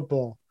play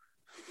football.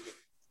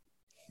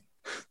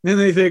 Then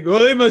they think, well,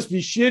 they must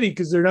be shitty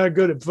because they're not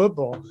good at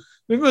football.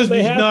 They must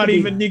not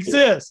even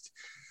exist.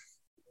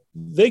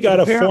 They got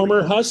a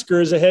former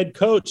Husker as a head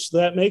coach. So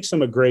that makes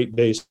them a great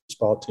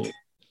baseball team.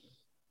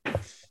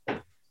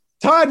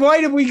 Todd,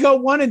 why did we go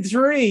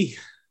 1-3?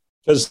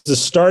 Because the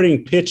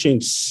starting pitching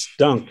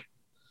stunk.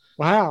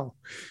 Wow.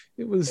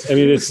 It's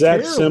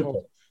that terrible.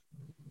 Simple.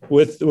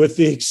 With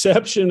the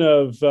exception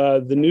of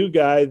the new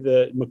guy,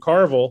 the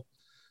McCarville,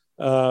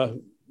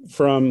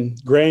 from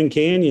Grand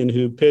Canyon,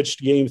 who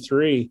pitched game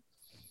 3,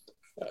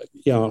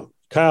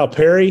 Kyle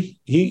Perry,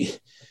 he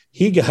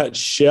got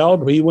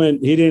shelled. He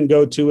didn't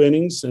go 2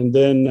 innings. And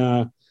then,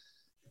 on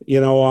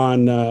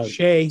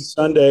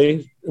Sunday,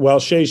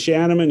 Shea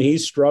Shanneman, he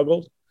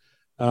struggled.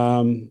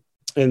 And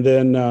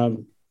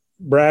then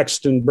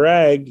Braxton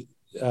Bragg,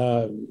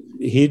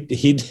 he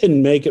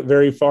didn't make it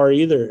very far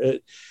either.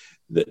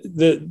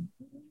 You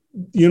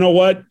know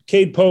what?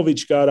 Cade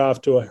Povich got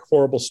off to a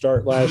horrible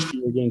start last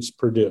year against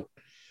Purdue.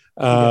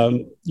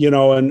 And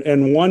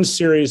one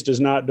series does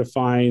not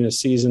define a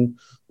season.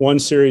 One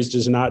series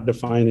does not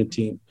define a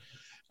team.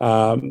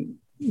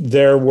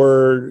 There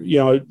were,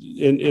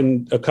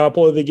 in a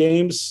couple of the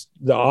games,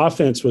 the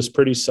offense was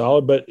pretty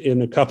solid, but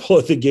in a couple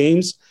of the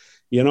games,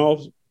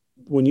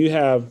 when you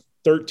have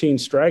 13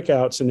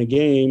 strikeouts in a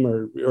game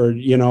or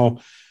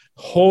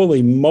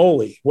holy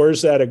moly,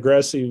 where's that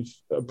aggressive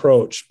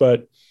approach?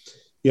 But,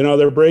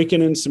 they're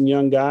breaking in some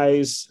young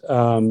guys.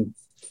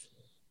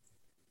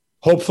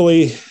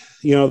 Hopefully,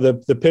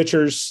 the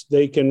pitchers,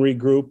 they can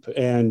regroup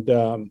and,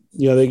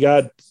 they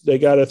got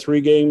a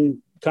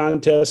 3-game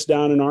contest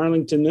down in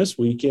Arlington this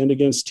weekend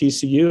against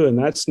TCU. And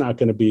that's not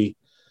going to be,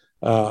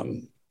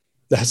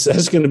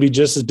 that's going to be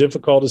just as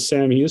difficult as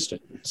Sam Houston.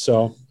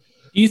 So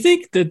do you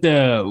think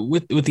that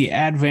with the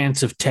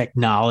advance of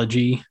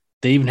technology,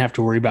 they even have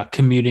to worry about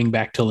commuting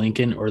back to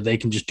Lincoln, or they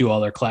can just do all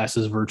their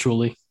classes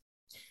virtually?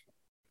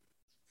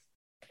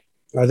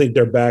 I think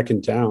they're back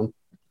in town.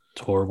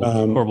 It's horrible,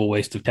 horrible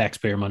waste of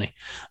taxpayer money.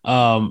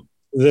 Then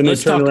they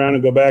turn around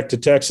and go back to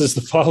Texas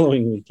the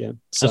following weekend.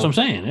 So, that's what I'm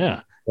saying.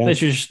 Yeah. They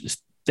should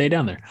just stay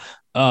down there.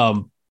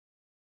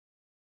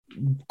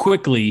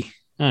 Quickly,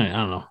 I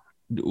don't know.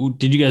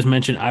 Did you guys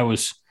mention I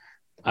was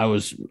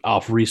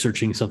off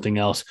researching something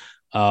else?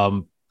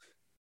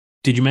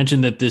 Did you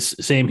mention that this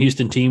Sam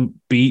Houston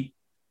team beat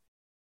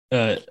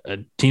a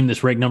team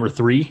that's ranked number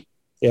 3?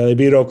 Yeah, they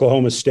beat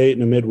Oklahoma State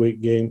in a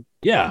midweek game.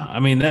 Yeah, I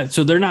mean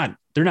so they're not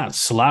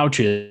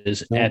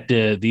slouches at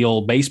the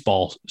old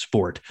baseball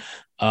sport.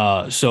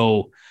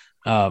 So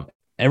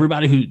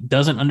everybody who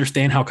doesn't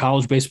understand how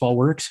college baseball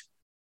works,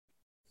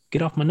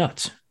 get off my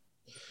nuts.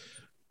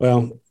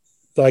 Well,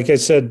 like I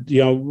said,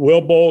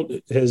 Will Bolt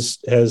has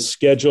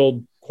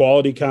scheduled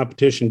quality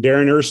competition.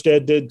 Darren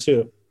Erstead did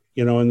too,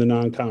 in the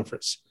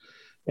non-conference.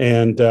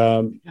 And,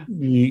 they're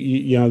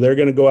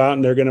going to go out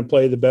and they're going to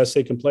play the best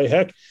they can play.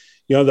 Heck,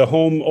 the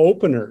home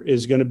opener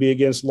is going to be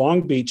against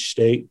Long Beach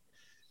State.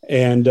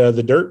 and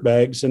the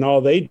Dirtbags, and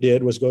all they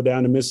did was go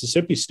down to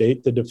Mississippi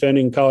State, the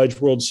defending College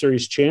World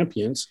Series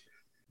champions.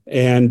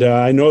 And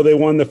I know they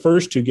won the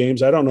first 2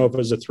 games. I don't know if it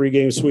was a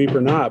 3-game sweep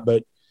or not,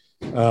 but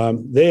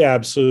they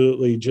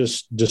absolutely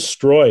just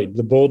destroyed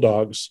the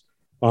Bulldogs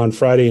on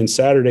Friday and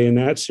Saturday in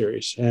that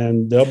series.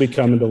 And they'll be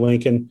coming to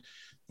Lincoln,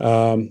 the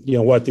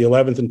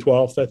 11th and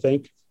 12th, I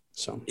think.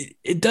 So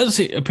it does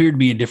appear to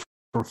be a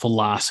different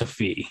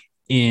philosophy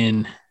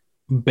in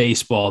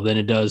baseball than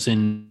it does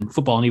in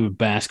football and even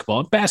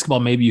basketball. Basketball,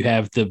 maybe you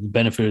have the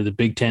benefit of the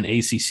Big Ten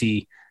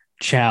ACC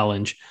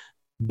challenge.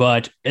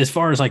 But as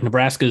far as like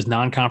Nebraska's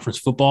non-conference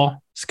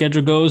football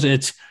schedule goes,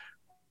 it's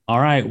all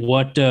right.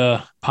 What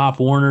Pop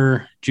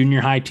Warner junior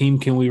high team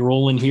can we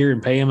roll in here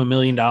and pay them $1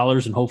 million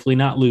and hopefully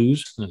not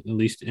lose, at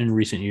least in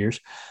recent years?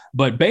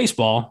 But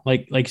baseball,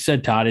 like you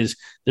said, Todd, is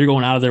they're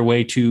going out of their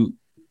way to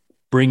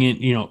bring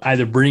in,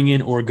 either bring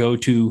in or go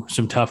to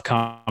some tough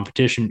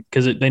competition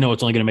because they know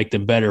it's only going to make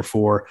them better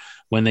for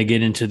when they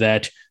get into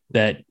that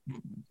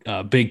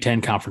Big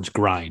Ten conference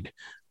grind.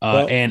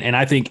 And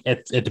I think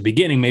at the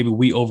beginning, maybe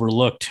we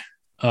overlooked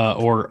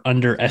or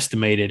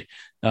underestimated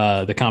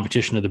the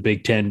competition of the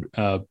Big Ten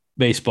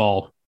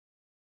baseball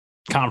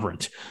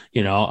conference.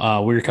 We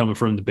were coming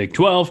from the Big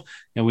 12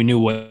 and we knew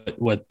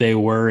what they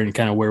were and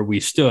kind of where we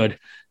stood.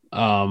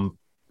 But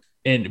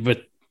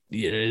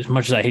as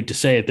much as I hate to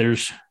say it,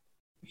 there's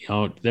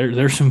some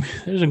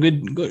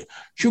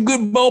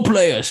good ball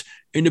players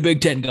in the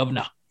Big Ten,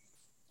 Governor.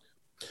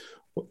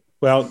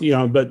 Well,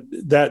 but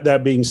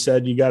that being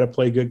said, you got to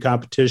play good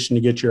competition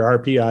to get your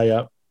RPI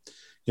up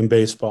in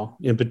baseball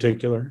in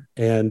particular.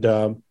 And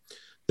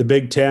the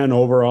Big Ten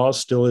overall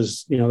still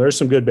is, there's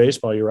some good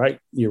baseball. You're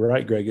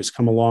right, Greg. It's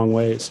come a long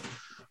ways.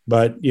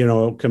 But,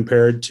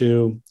 compared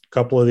to a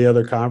couple of the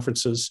other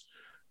conferences,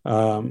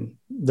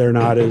 they're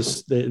not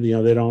as,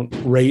 they don't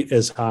rate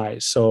as high.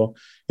 So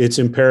it's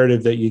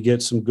imperative that you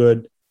get some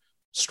good,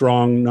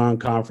 strong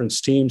non-conference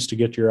teams to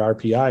get your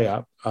RPI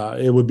up.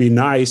 It would be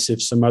nice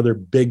if some other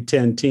Big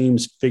Ten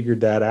teams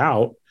figured that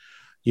out,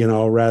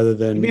 rather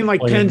than. You mean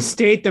like Penn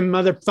State, the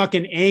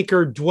motherfucking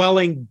anchor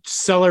dwelling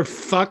seller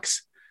fucks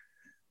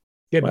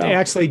that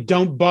actually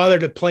don't bother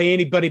to play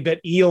anybody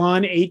but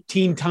Elon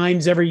 18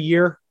 times every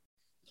year?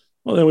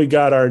 Well, then we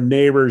got our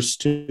neighbors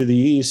to the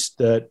east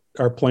that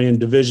are playing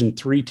Division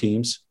III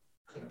teams,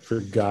 for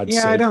God's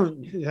sake.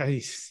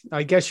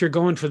 I guess you're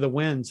going for the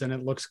wins, and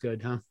it looks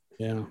good, huh?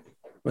 Yeah.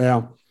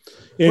 Well,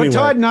 anyway. What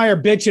Todd and I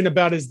are bitching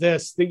about is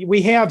this: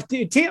 we have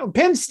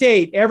Penn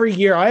State every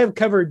year. I have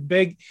covered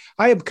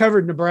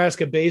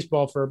Nebraska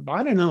baseball for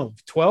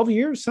 12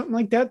 years, something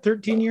like that,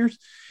 13 years,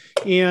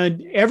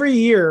 and every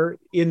year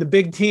in the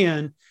Big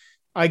Ten,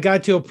 I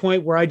got to a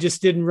point where I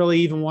just didn't really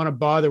even want to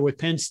bother with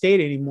Penn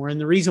State anymore.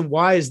 And the reason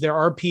why is their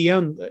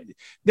RPM.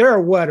 There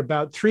are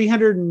about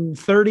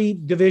 330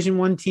 Division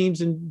I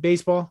teams in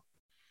baseball,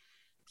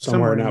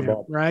 somewhere in that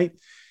ball, right?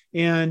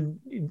 And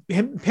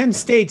Penn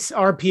State's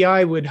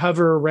RPI would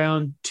hover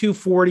around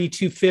 240,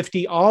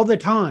 250 all the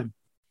time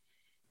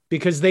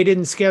because they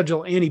didn't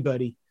schedule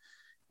anybody.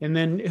 And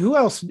then who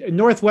else?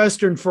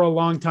 Northwestern for a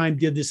long time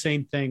did the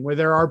same thing where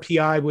their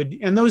RPI would,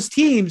 and those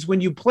teams,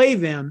 when you play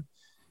them,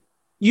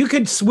 you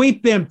could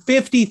sweep them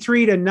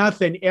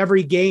 53-0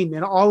 every game.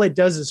 And all it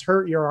does is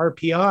hurt your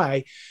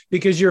RPI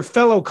because your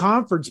fellow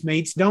conference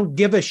mates don't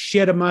give a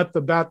shit enough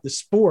about the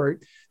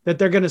sport that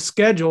they're going to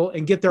schedule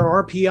and get their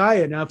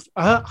RPI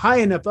high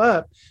enough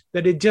up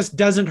that it just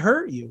doesn't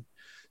hurt you.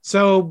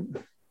 So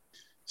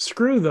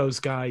screw those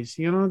guys,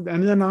 and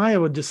then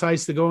Iowa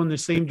decides to go in the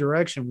same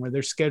direction where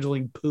they're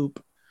scheduling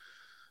poop.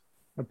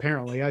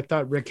 Apparently, I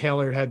thought Rick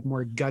Heller had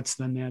more guts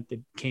than that,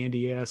 the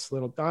candy ass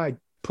little guy.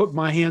 Put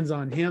my hands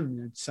on him,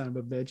 that son of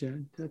a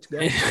bitch. That's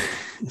good.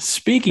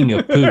 Speaking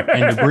of poop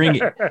and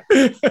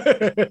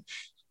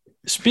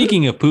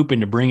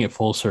to bring it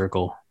full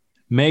circle,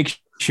 make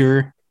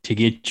sure to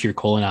get your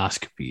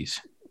colonoscopies,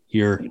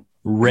 your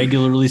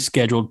regularly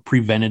scheduled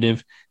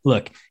preventative.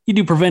 Look, you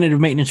do preventative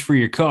maintenance for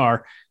your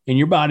car and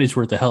your body's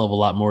worth a hell of a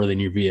lot more than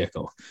your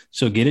vehicle.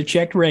 So get it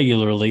checked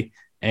regularly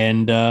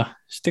and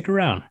stick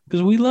around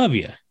because we love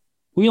you.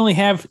 We only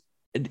have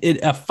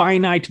a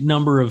finite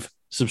number of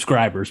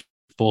subscribers,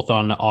 both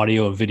on the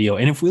audio and video.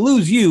 And if we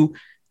lose you,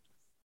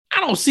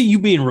 I don't see you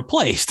being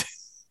replaced.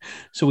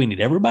 So we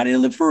need everybody to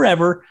live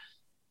forever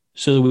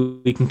so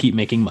that we can keep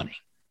making money.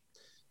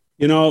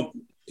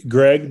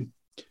 Greg,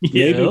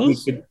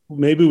 yes.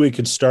 maybe we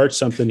could start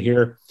something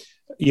here.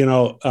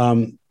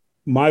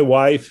 My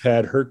wife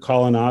had her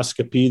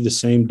colonoscopy the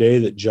same day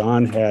that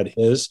John had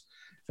his,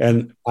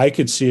 and I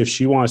could see if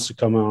she wants to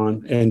come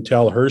on and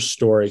tell her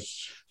story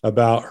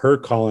about her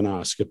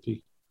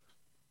colonoscopy.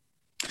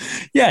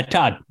 Yeah,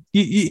 Todd,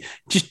 you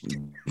just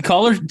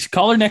call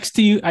her next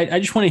to you. I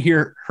just want to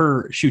hear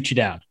her shoot you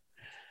down.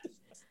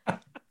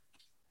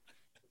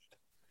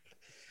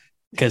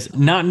 Because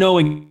not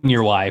knowing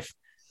your wife,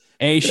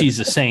 she's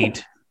a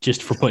saint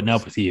just for putting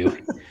up with you.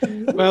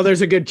 Well,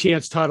 there's a good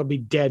chance Todd will be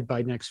dead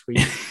by next week.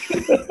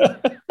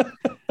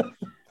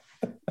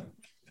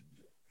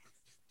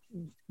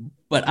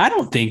 But I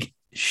don't think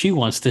she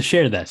wants to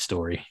share that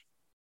story.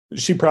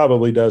 She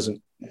probably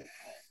doesn't.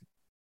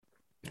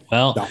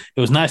 Well, No.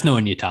 It was nice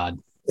knowing you, Todd.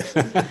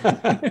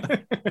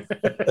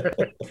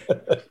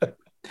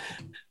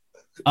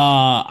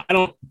 I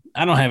don't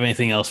have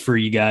anything else for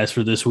you guys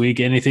for this week.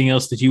 Anything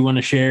else that you want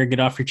to share? Get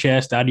off your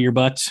chest, out of your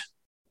butts.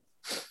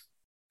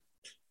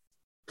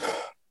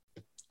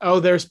 Oh,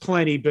 there's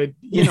plenty, but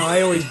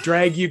I always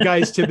drag you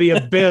guys to the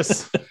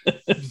abyss.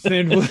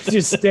 And we'll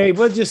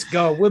just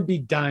go. We'll be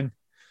done.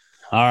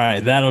 All right,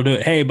 that'll do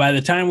it. Hey, by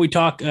the time we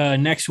talk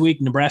next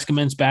week, Nebraska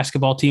men's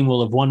basketball team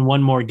will have won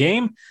one more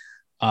game.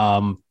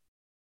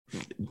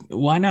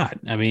 Why not?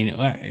 I mean,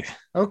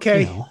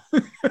 okay.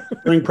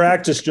 Spring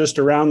practice just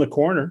around the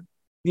corner.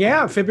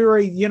 Yeah,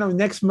 February.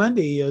 Next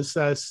Monday is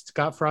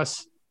Scott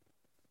Frost's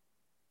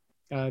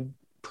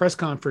press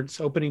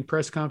conference, opening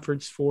press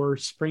conference for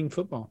spring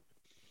football.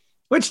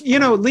 Which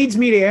leads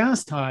me to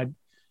ask Todd.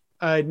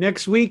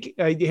 Next week,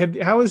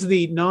 how is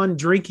the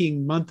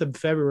non-drinking month of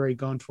February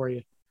gone for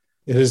you?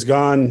 It has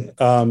gone.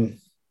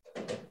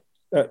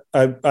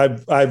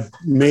 I've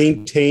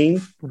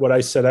maintained what I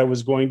said I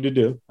was going to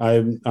do.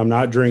 I'm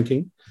not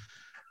drinking.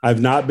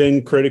 I've not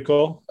been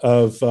critical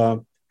of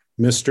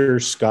Mr.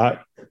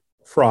 Scott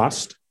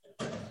Frost.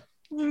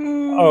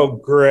 Oh,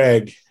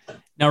 Greg.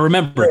 Now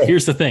remember,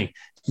 here's the thing.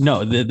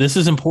 No, this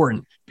is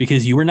important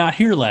because you were not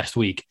here last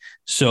week.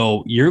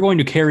 So you're going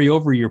to carry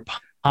over your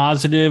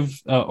positive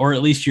or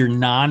at least your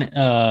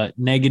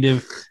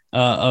non-negative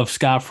of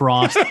Scott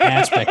Frost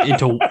aspect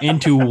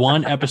into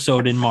one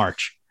episode in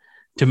March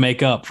to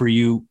make up for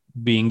you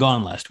being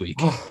gone last week.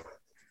 Oh,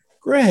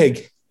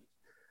 Greg.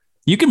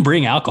 You can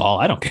bring alcohol.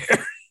 I don't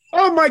care.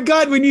 Oh, my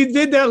God. When you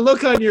did that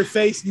look on your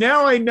face,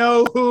 now I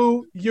know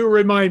who you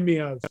remind me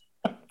of.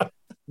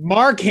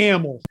 Mark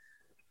Hamill.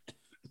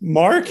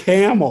 Mark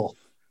Hamill.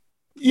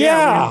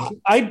 Yeah,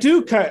 I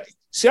do.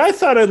 See, I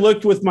thought I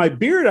looked with my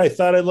beard. I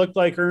thought I looked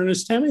like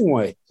Ernest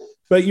Hemingway.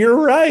 But you're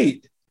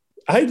right.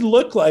 I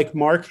look like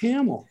Mark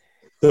Hamill.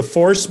 The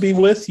force be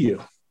with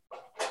you.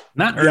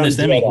 Not Ernest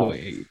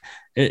Hemingway.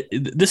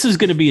 This is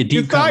going to be a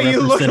deep cut. You thought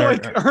you looked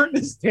like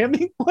Ernest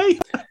Hemingway?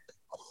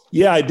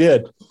 Yeah, I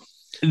did.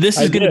 This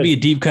is going to be a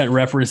deep cut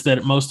reference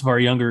that most of our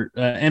younger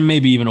and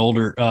maybe even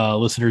older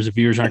listeners and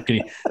viewers aren't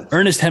getting.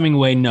 Ernest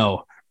Hemingway,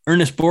 no.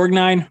 Ernest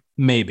Borgnine,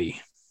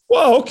 maybe.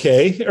 Well,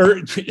 okay.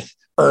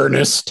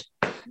 Ernest,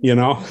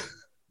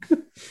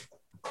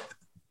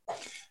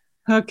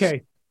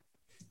 Okay.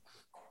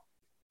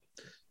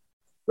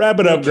 Wrap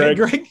it up,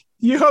 Greg.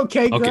 You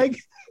okay, Greg?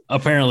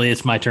 Apparently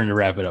it's my turn to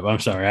wrap it up. I'm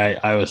sorry.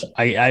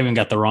 I even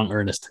got the wrong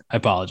Ernest. I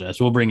apologize.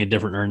 We'll bring a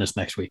different Ernest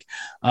next week.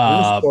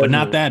 But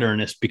not that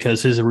Ernest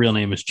because his real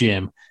name is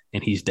Jim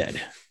and he's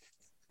dead.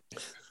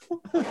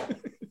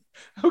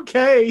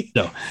 Okay.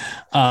 So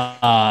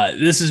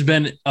this has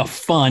been a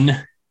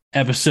fun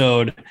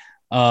episode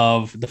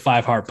of the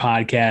Five Heart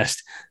Podcast.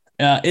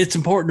 It's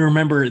important to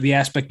remember the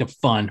aspect of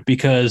fun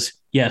because,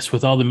 yes,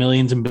 with all the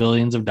millions and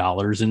billions of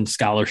dollars in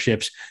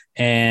scholarships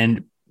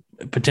and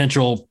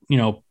potential,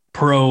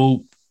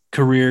 pro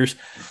careers,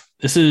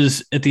 this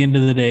is, at the end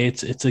of the day,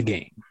 it's a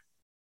game.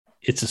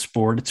 It's a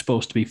sport. It's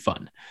supposed to be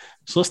fun.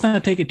 So let's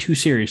not take it too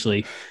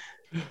seriously.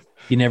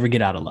 You never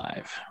get out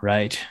alive,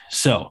 right?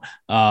 So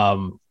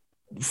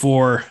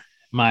for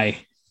my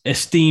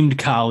esteemed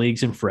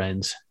colleagues and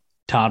friends,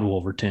 Todd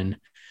Wolverton,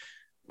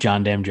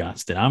 John Dam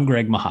Johnston, I'm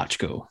Greg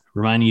Mahochko,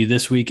 reminding you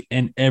this week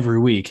and every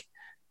week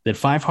that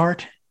Five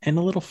Heart and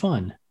a little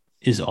fun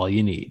is all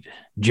you need.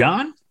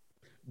 John?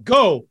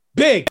 Go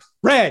Big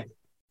Red.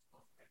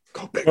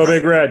 Go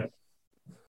Big Red.